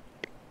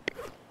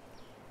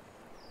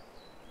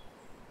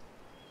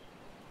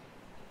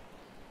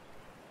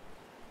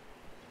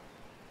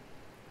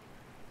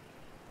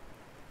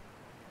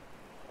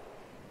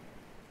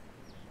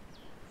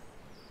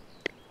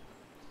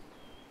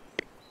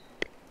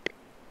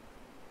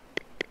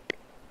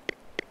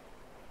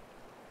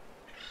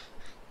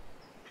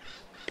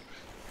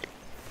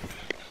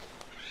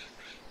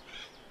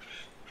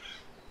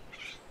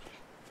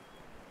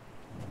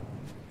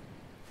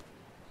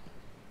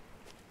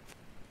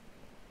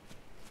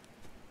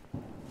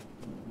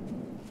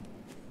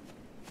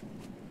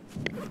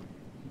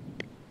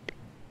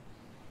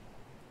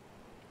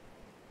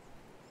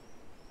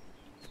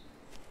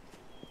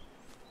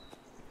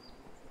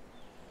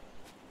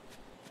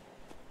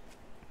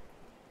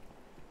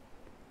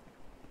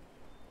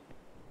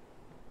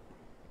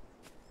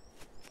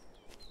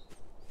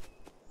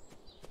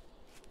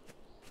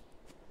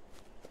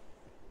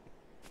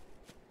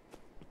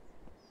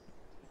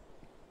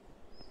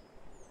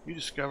 You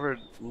discovered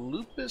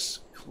Lupus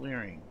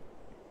Clearing.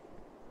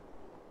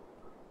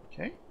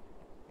 Okay.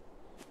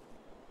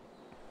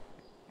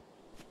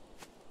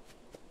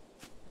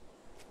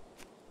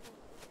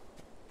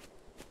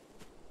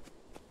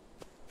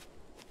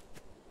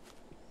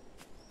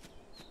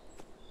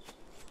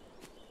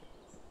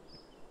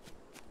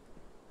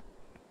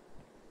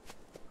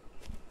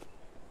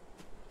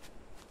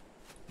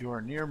 You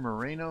are near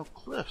Moreno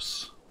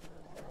Cliffs.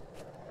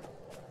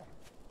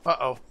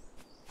 Uh-oh.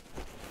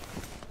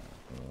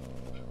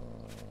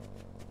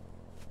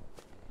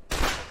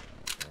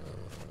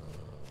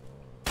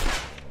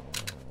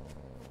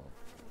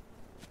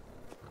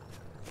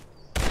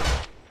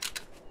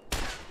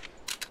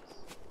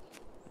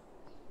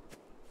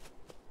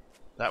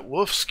 That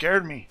wolf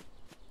scared me.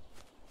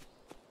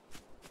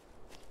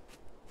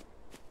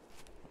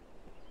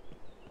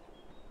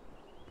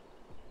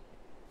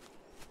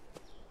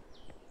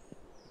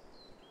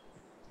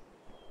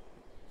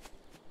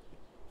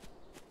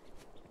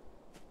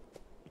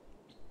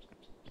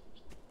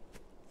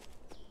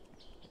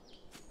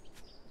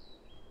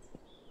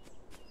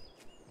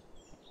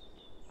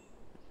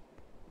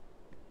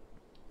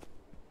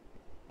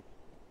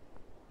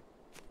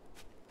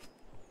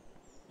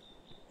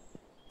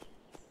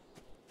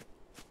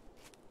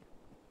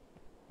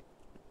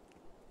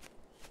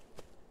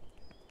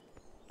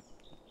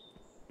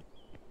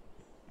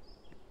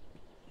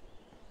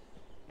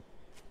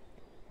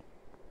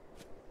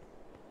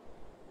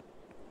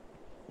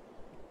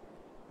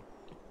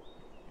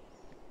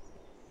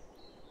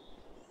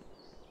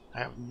 I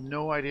have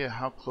no idea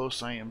how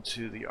close I am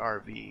to the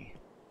RV.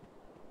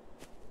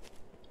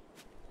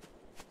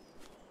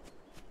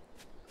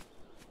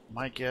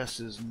 My guess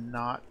is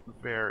not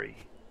very.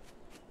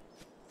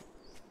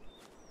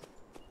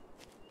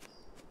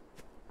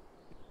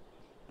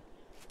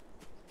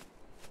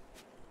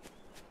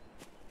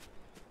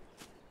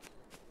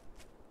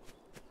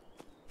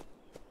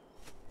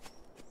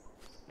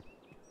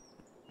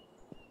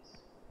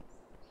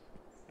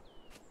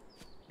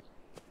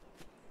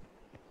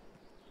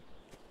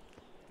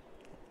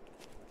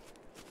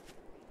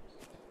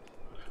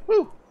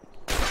 Woo!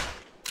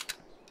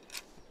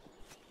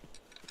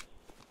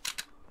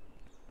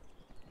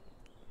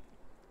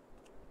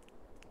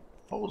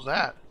 What was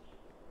that?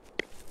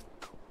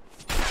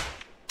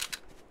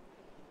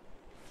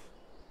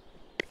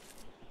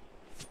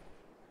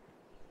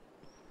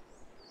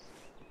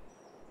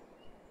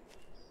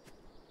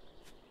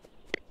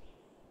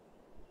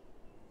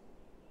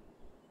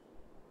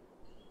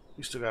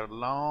 We still got a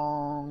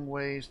long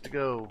ways to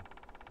go.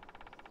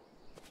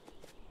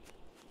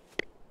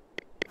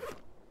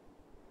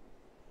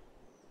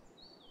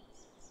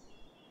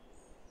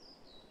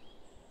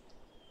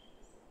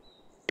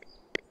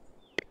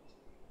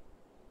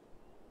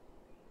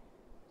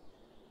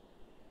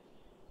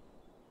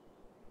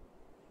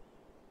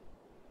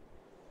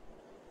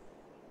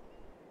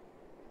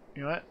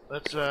 You know what?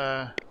 Let's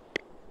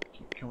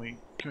can we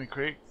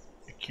create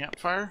a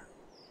campfire?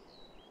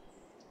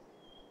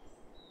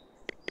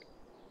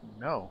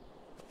 No.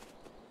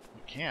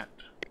 We can't.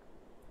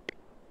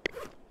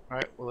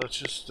 Alright, well let's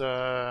just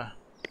oh,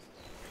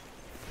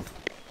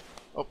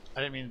 I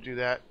didn't mean to do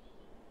that.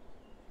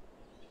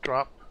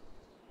 Drop.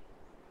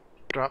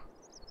 Drop.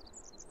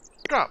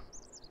 Drop.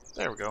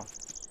 There we go.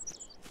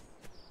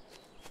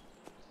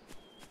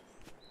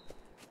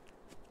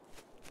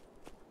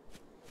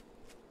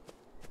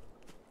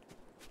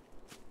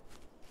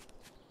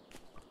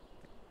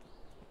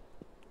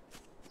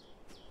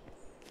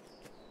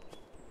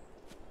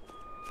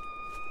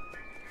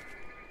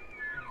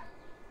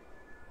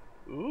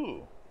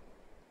 Ooh.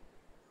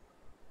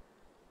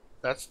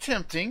 That's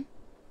tempting.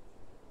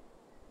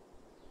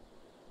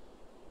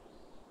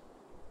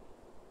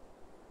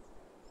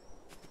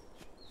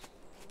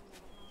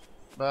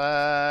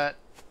 But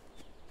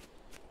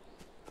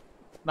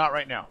not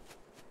right now.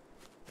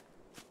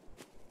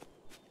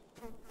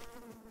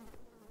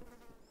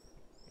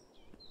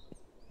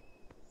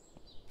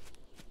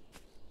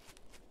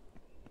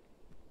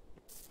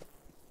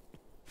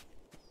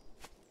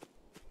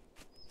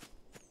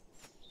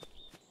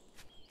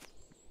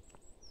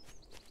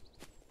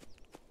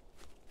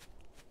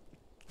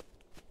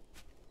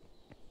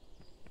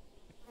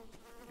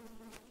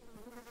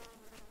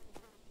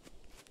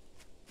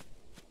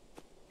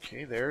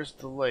 Okay, there's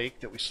the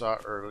lake that we saw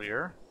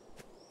earlier.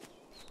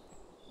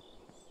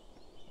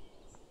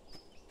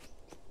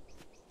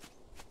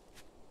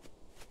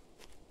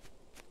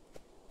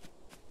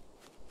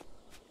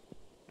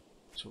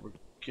 So we're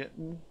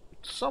getting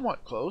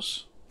somewhat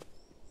close.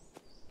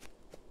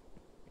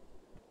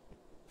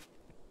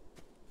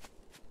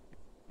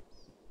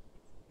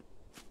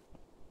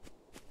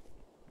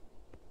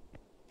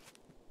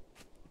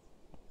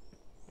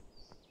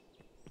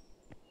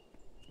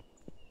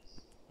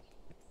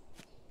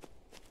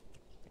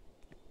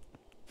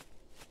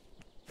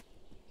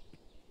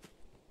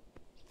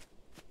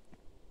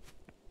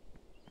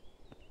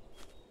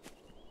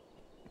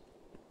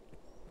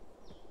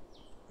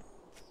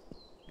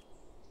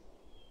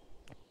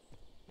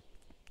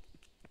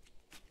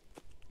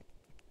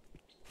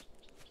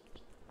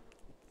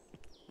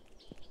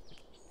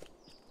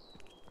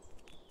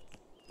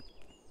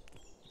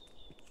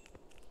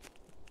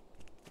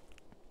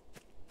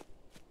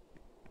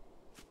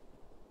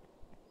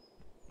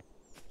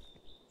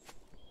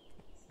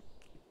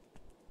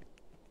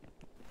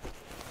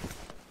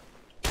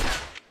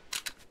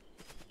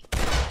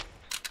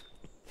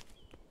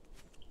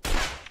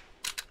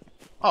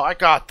 Oh, I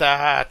got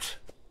that.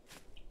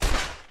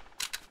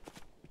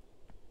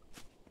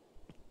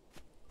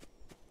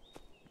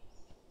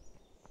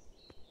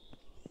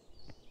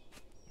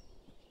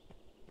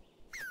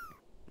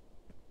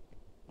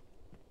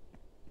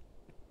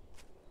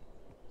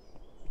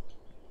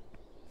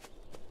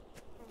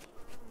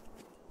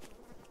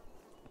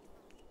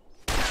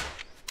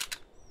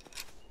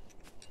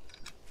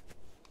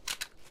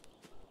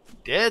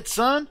 Dead,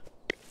 son?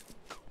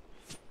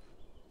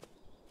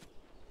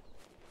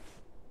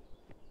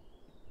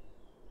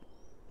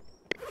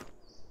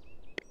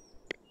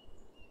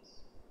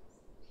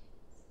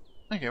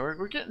 Okay,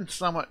 we're getting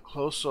somewhat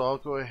close, so I'll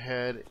go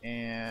ahead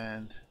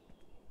and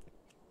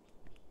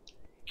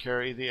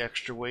carry the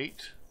extra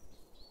weight.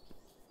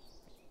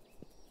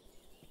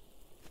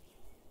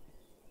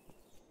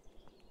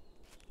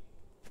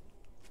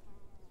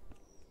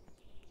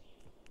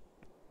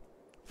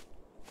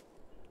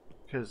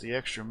 Because the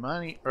extra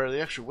money, or the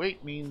extra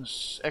weight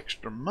means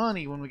extra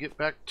money when we get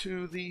back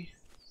to the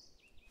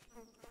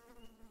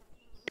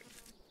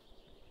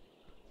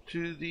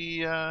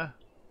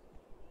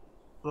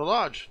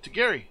lodge, to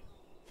Gary.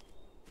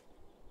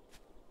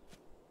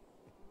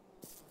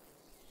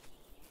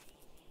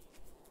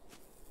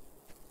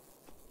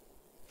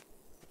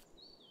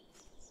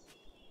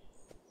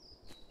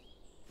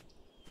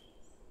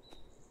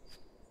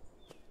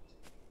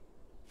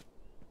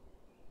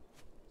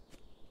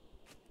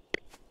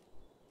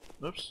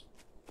 Oops.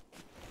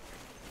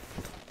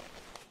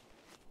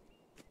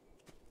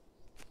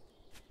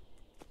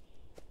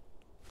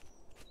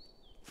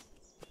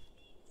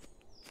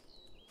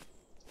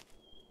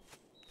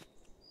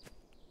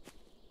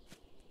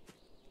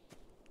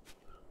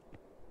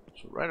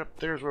 So right up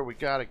there is where we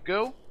gotta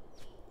go.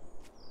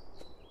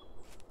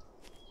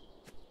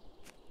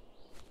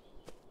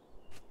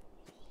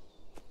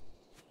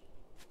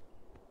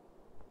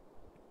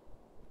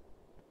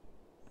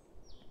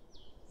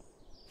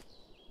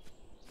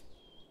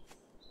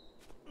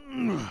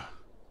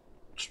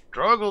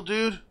 Struggle,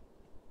 dude.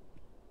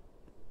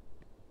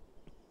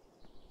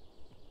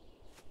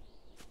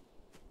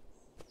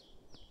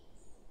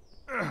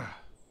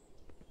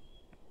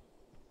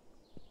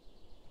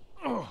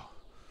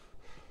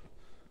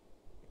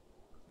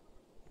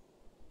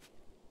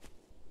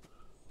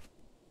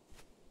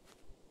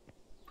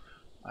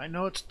 I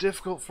know it's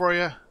difficult for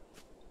you,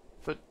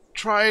 but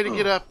try to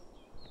get up.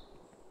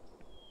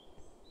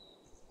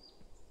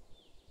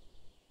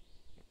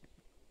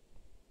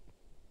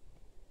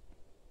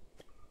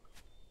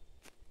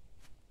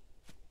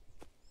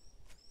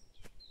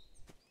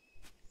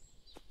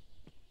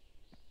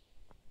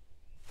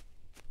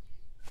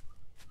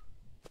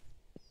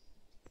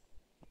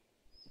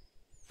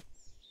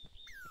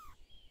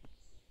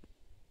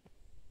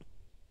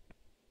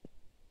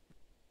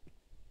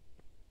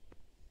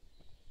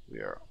 We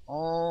are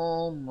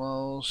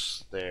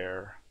almost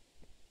there.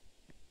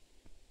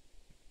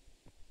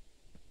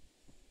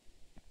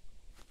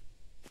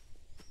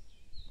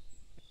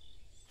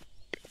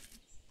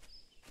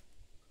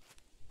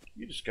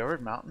 You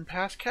discovered Mountain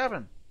Pass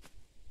Cabin.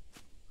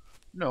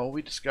 No,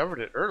 we discovered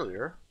it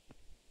earlier.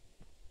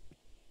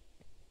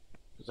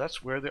 Because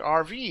that's where the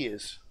RV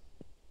is.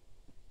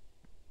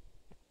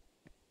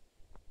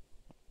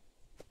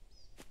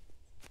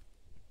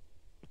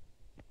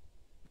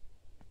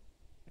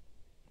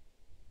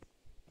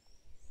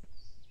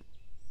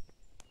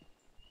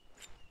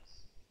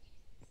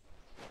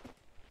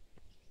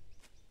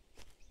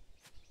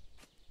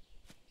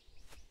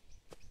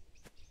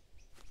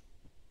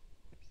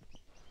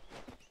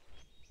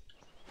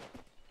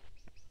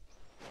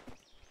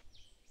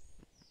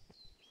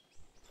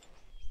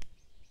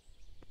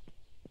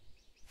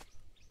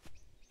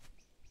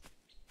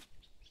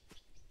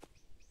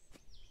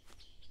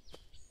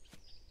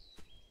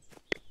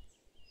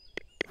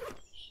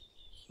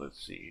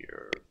 Let's see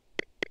here.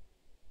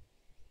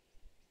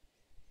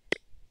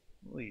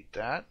 We'll eat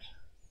that.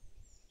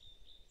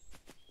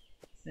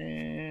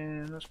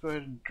 And let's go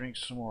ahead and drink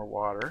some more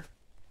water.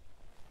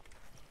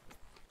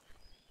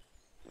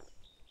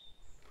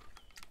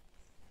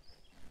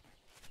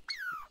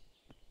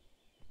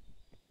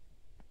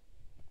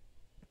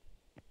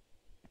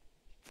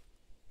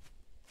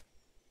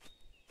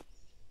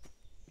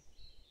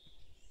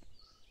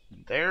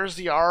 And there's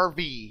the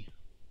RV.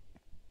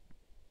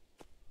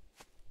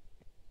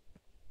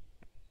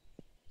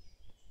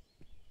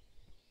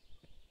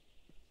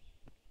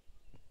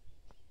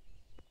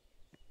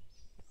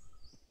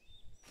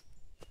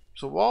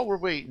 So while we're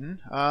waiting,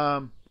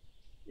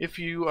 if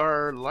you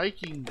are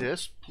liking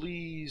this,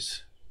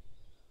 please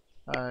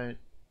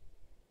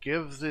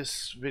give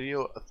this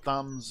video a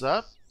thumbs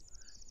up.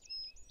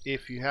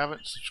 If you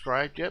haven't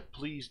subscribed yet,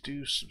 please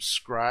do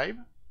subscribe.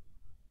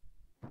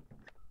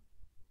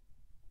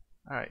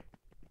 Alright.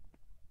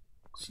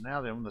 So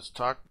now then, let's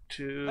talk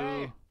to...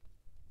 Hey.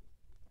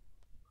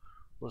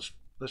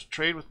 Let's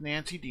trade with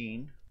Nancy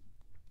Dean.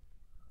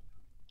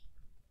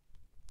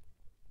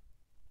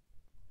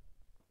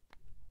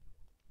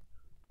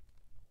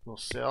 We'll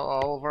sell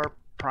all of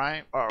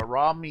our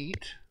raw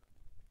meat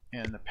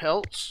and the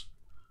pelts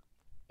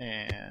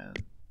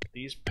and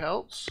these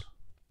pelts,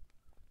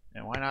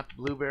 and why not the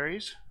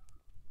blueberries?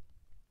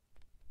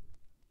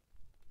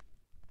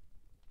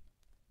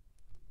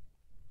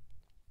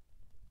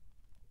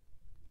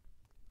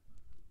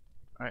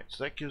 Alright,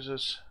 so that gives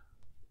us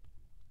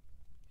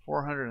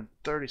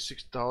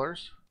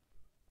 $436.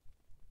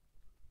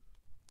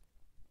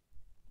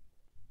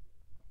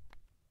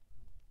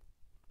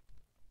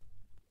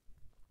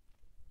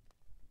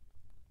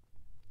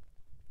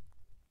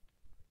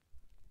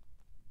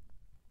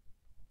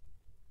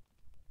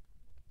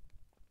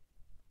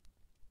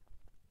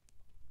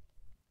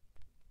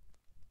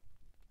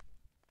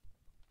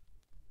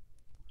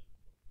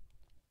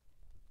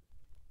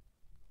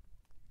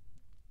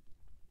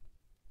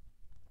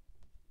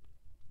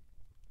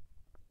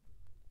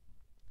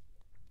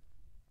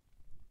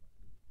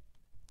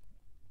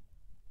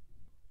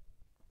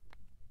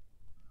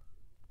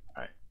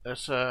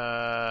 That's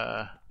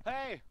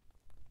Hey!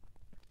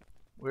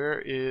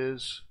 where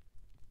is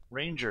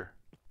Ranger?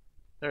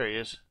 There he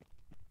is.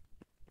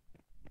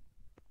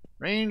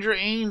 Ranger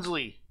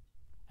Ainsley.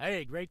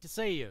 Hey, great to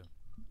see you.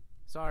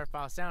 Sorry if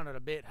I sounded a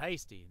bit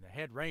hasty. The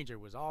head ranger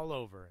was all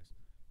over us.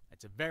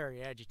 It's a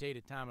very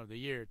agitated time of the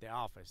year at the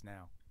office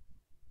now.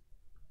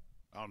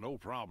 Oh, no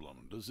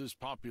problem. Does this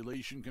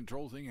population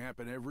control thing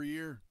happen every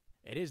year?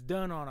 It is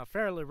done on a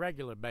fairly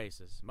regular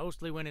basis,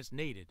 mostly when it's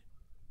needed.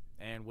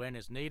 And when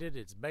it's needed,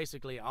 it's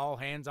basically all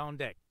hands on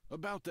deck.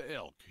 About the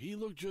elk, he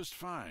looked just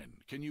fine.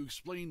 Can you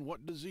explain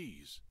what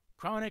disease?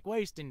 Chronic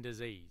wasting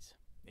disease.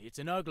 It's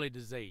an ugly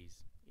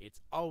disease. It's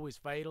always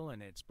fatal,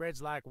 and it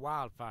spreads like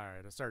wildfire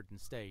at a certain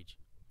stage.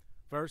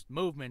 First,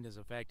 movement is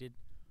affected,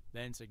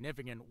 then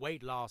significant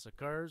weight loss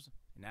occurs,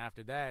 and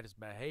after that, his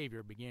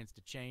behavior begins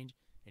to change,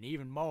 and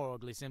even more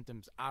ugly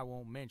symptoms I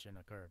won't mention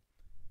occur.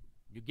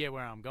 You get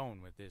where I'm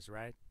going with this,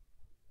 right?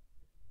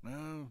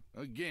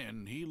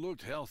 Again, he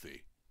looked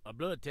healthy. A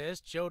blood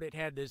test showed it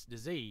had this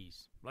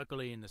disease,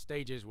 luckily in the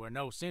stages where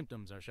no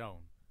symptoms are shown.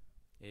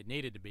 It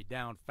needed to be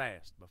down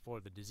fast before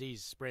the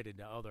disease spread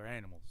to other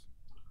animals.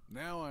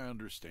 Now I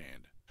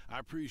understand. I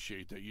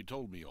appreciate that you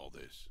told me all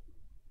this.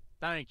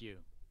 Thank you.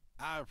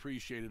 I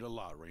appreciate it a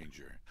lot,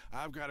 Ranger.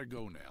 I've got to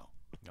go now.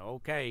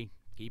 Okay,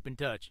 keep in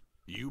touch.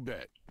 You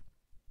bet.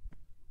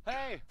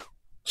 Hey!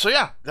 So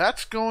yeah,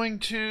 that's going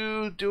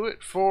to do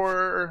it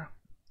for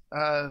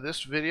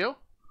this video.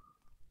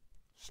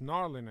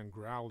 Snarling and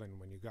growling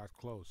when you got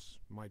close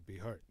might be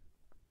hurt.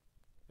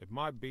 It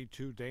might be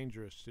too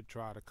dangerous to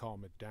try to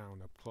calm it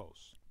down up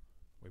close.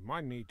 We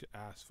might need to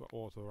ask for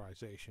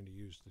authorization to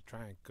use the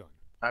trank gun.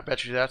 I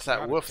bet you that's that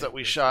Gotta wolf take that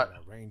we this shot. to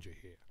our ranger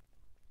here.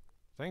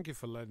 Thank you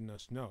for letting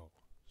us know.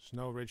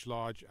 Snow Ridge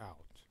Lodge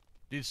out.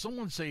 Did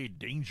someone say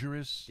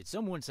dangerous? Did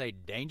someone say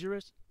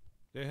dangerous?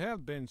 There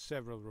have been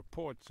several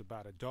reports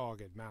about a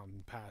dog at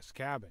Mountain Pass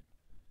Cabin,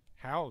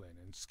 howling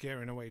and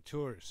scaring away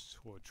tourists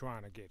who are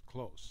trying to get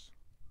close.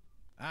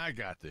 I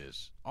got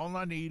this. All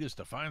I need is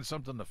to find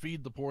something to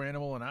feed the poor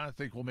animal, and I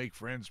think we'll make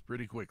friends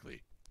pretty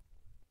quickly.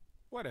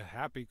 What a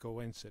happy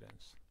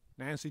coincidence.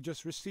 Nancy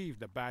just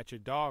received a batch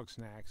of dog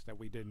snacks that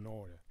we didn't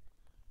order.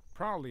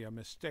 Probably a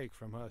mistake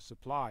from her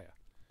supplier.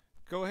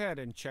 Go ahead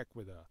and check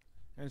with her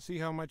and see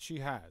how much she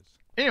has.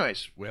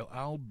 Anyways, Well,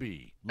 I'll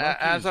be.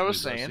 as I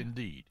was with us saying.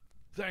 indeed.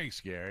 Thanks,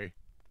 Gary.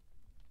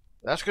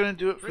 that's going to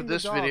do it for Bring the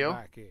this dog video.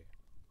 back here.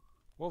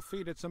 We'll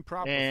feed it some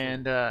proper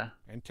And food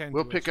and tend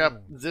we'll to pick its up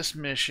wounds. this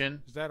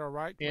mission Is that all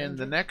right, in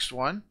the Ranger? next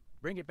one.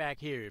 Bring it back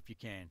here if you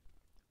can.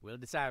 We'll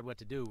decide what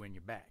to do when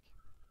you're back.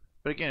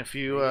 But again, if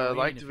you Maybe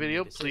like if the you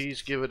video, need please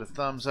assistance. give it a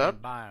thumbs Stand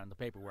up. by on the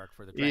paperwork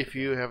for the If trank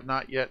you gun. have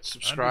not yet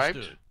subscribed,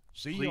 Understood.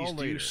 See y'all please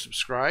do later.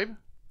 subscribe.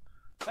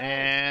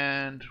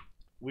 And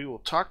we will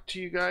talk to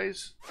you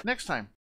guys next time.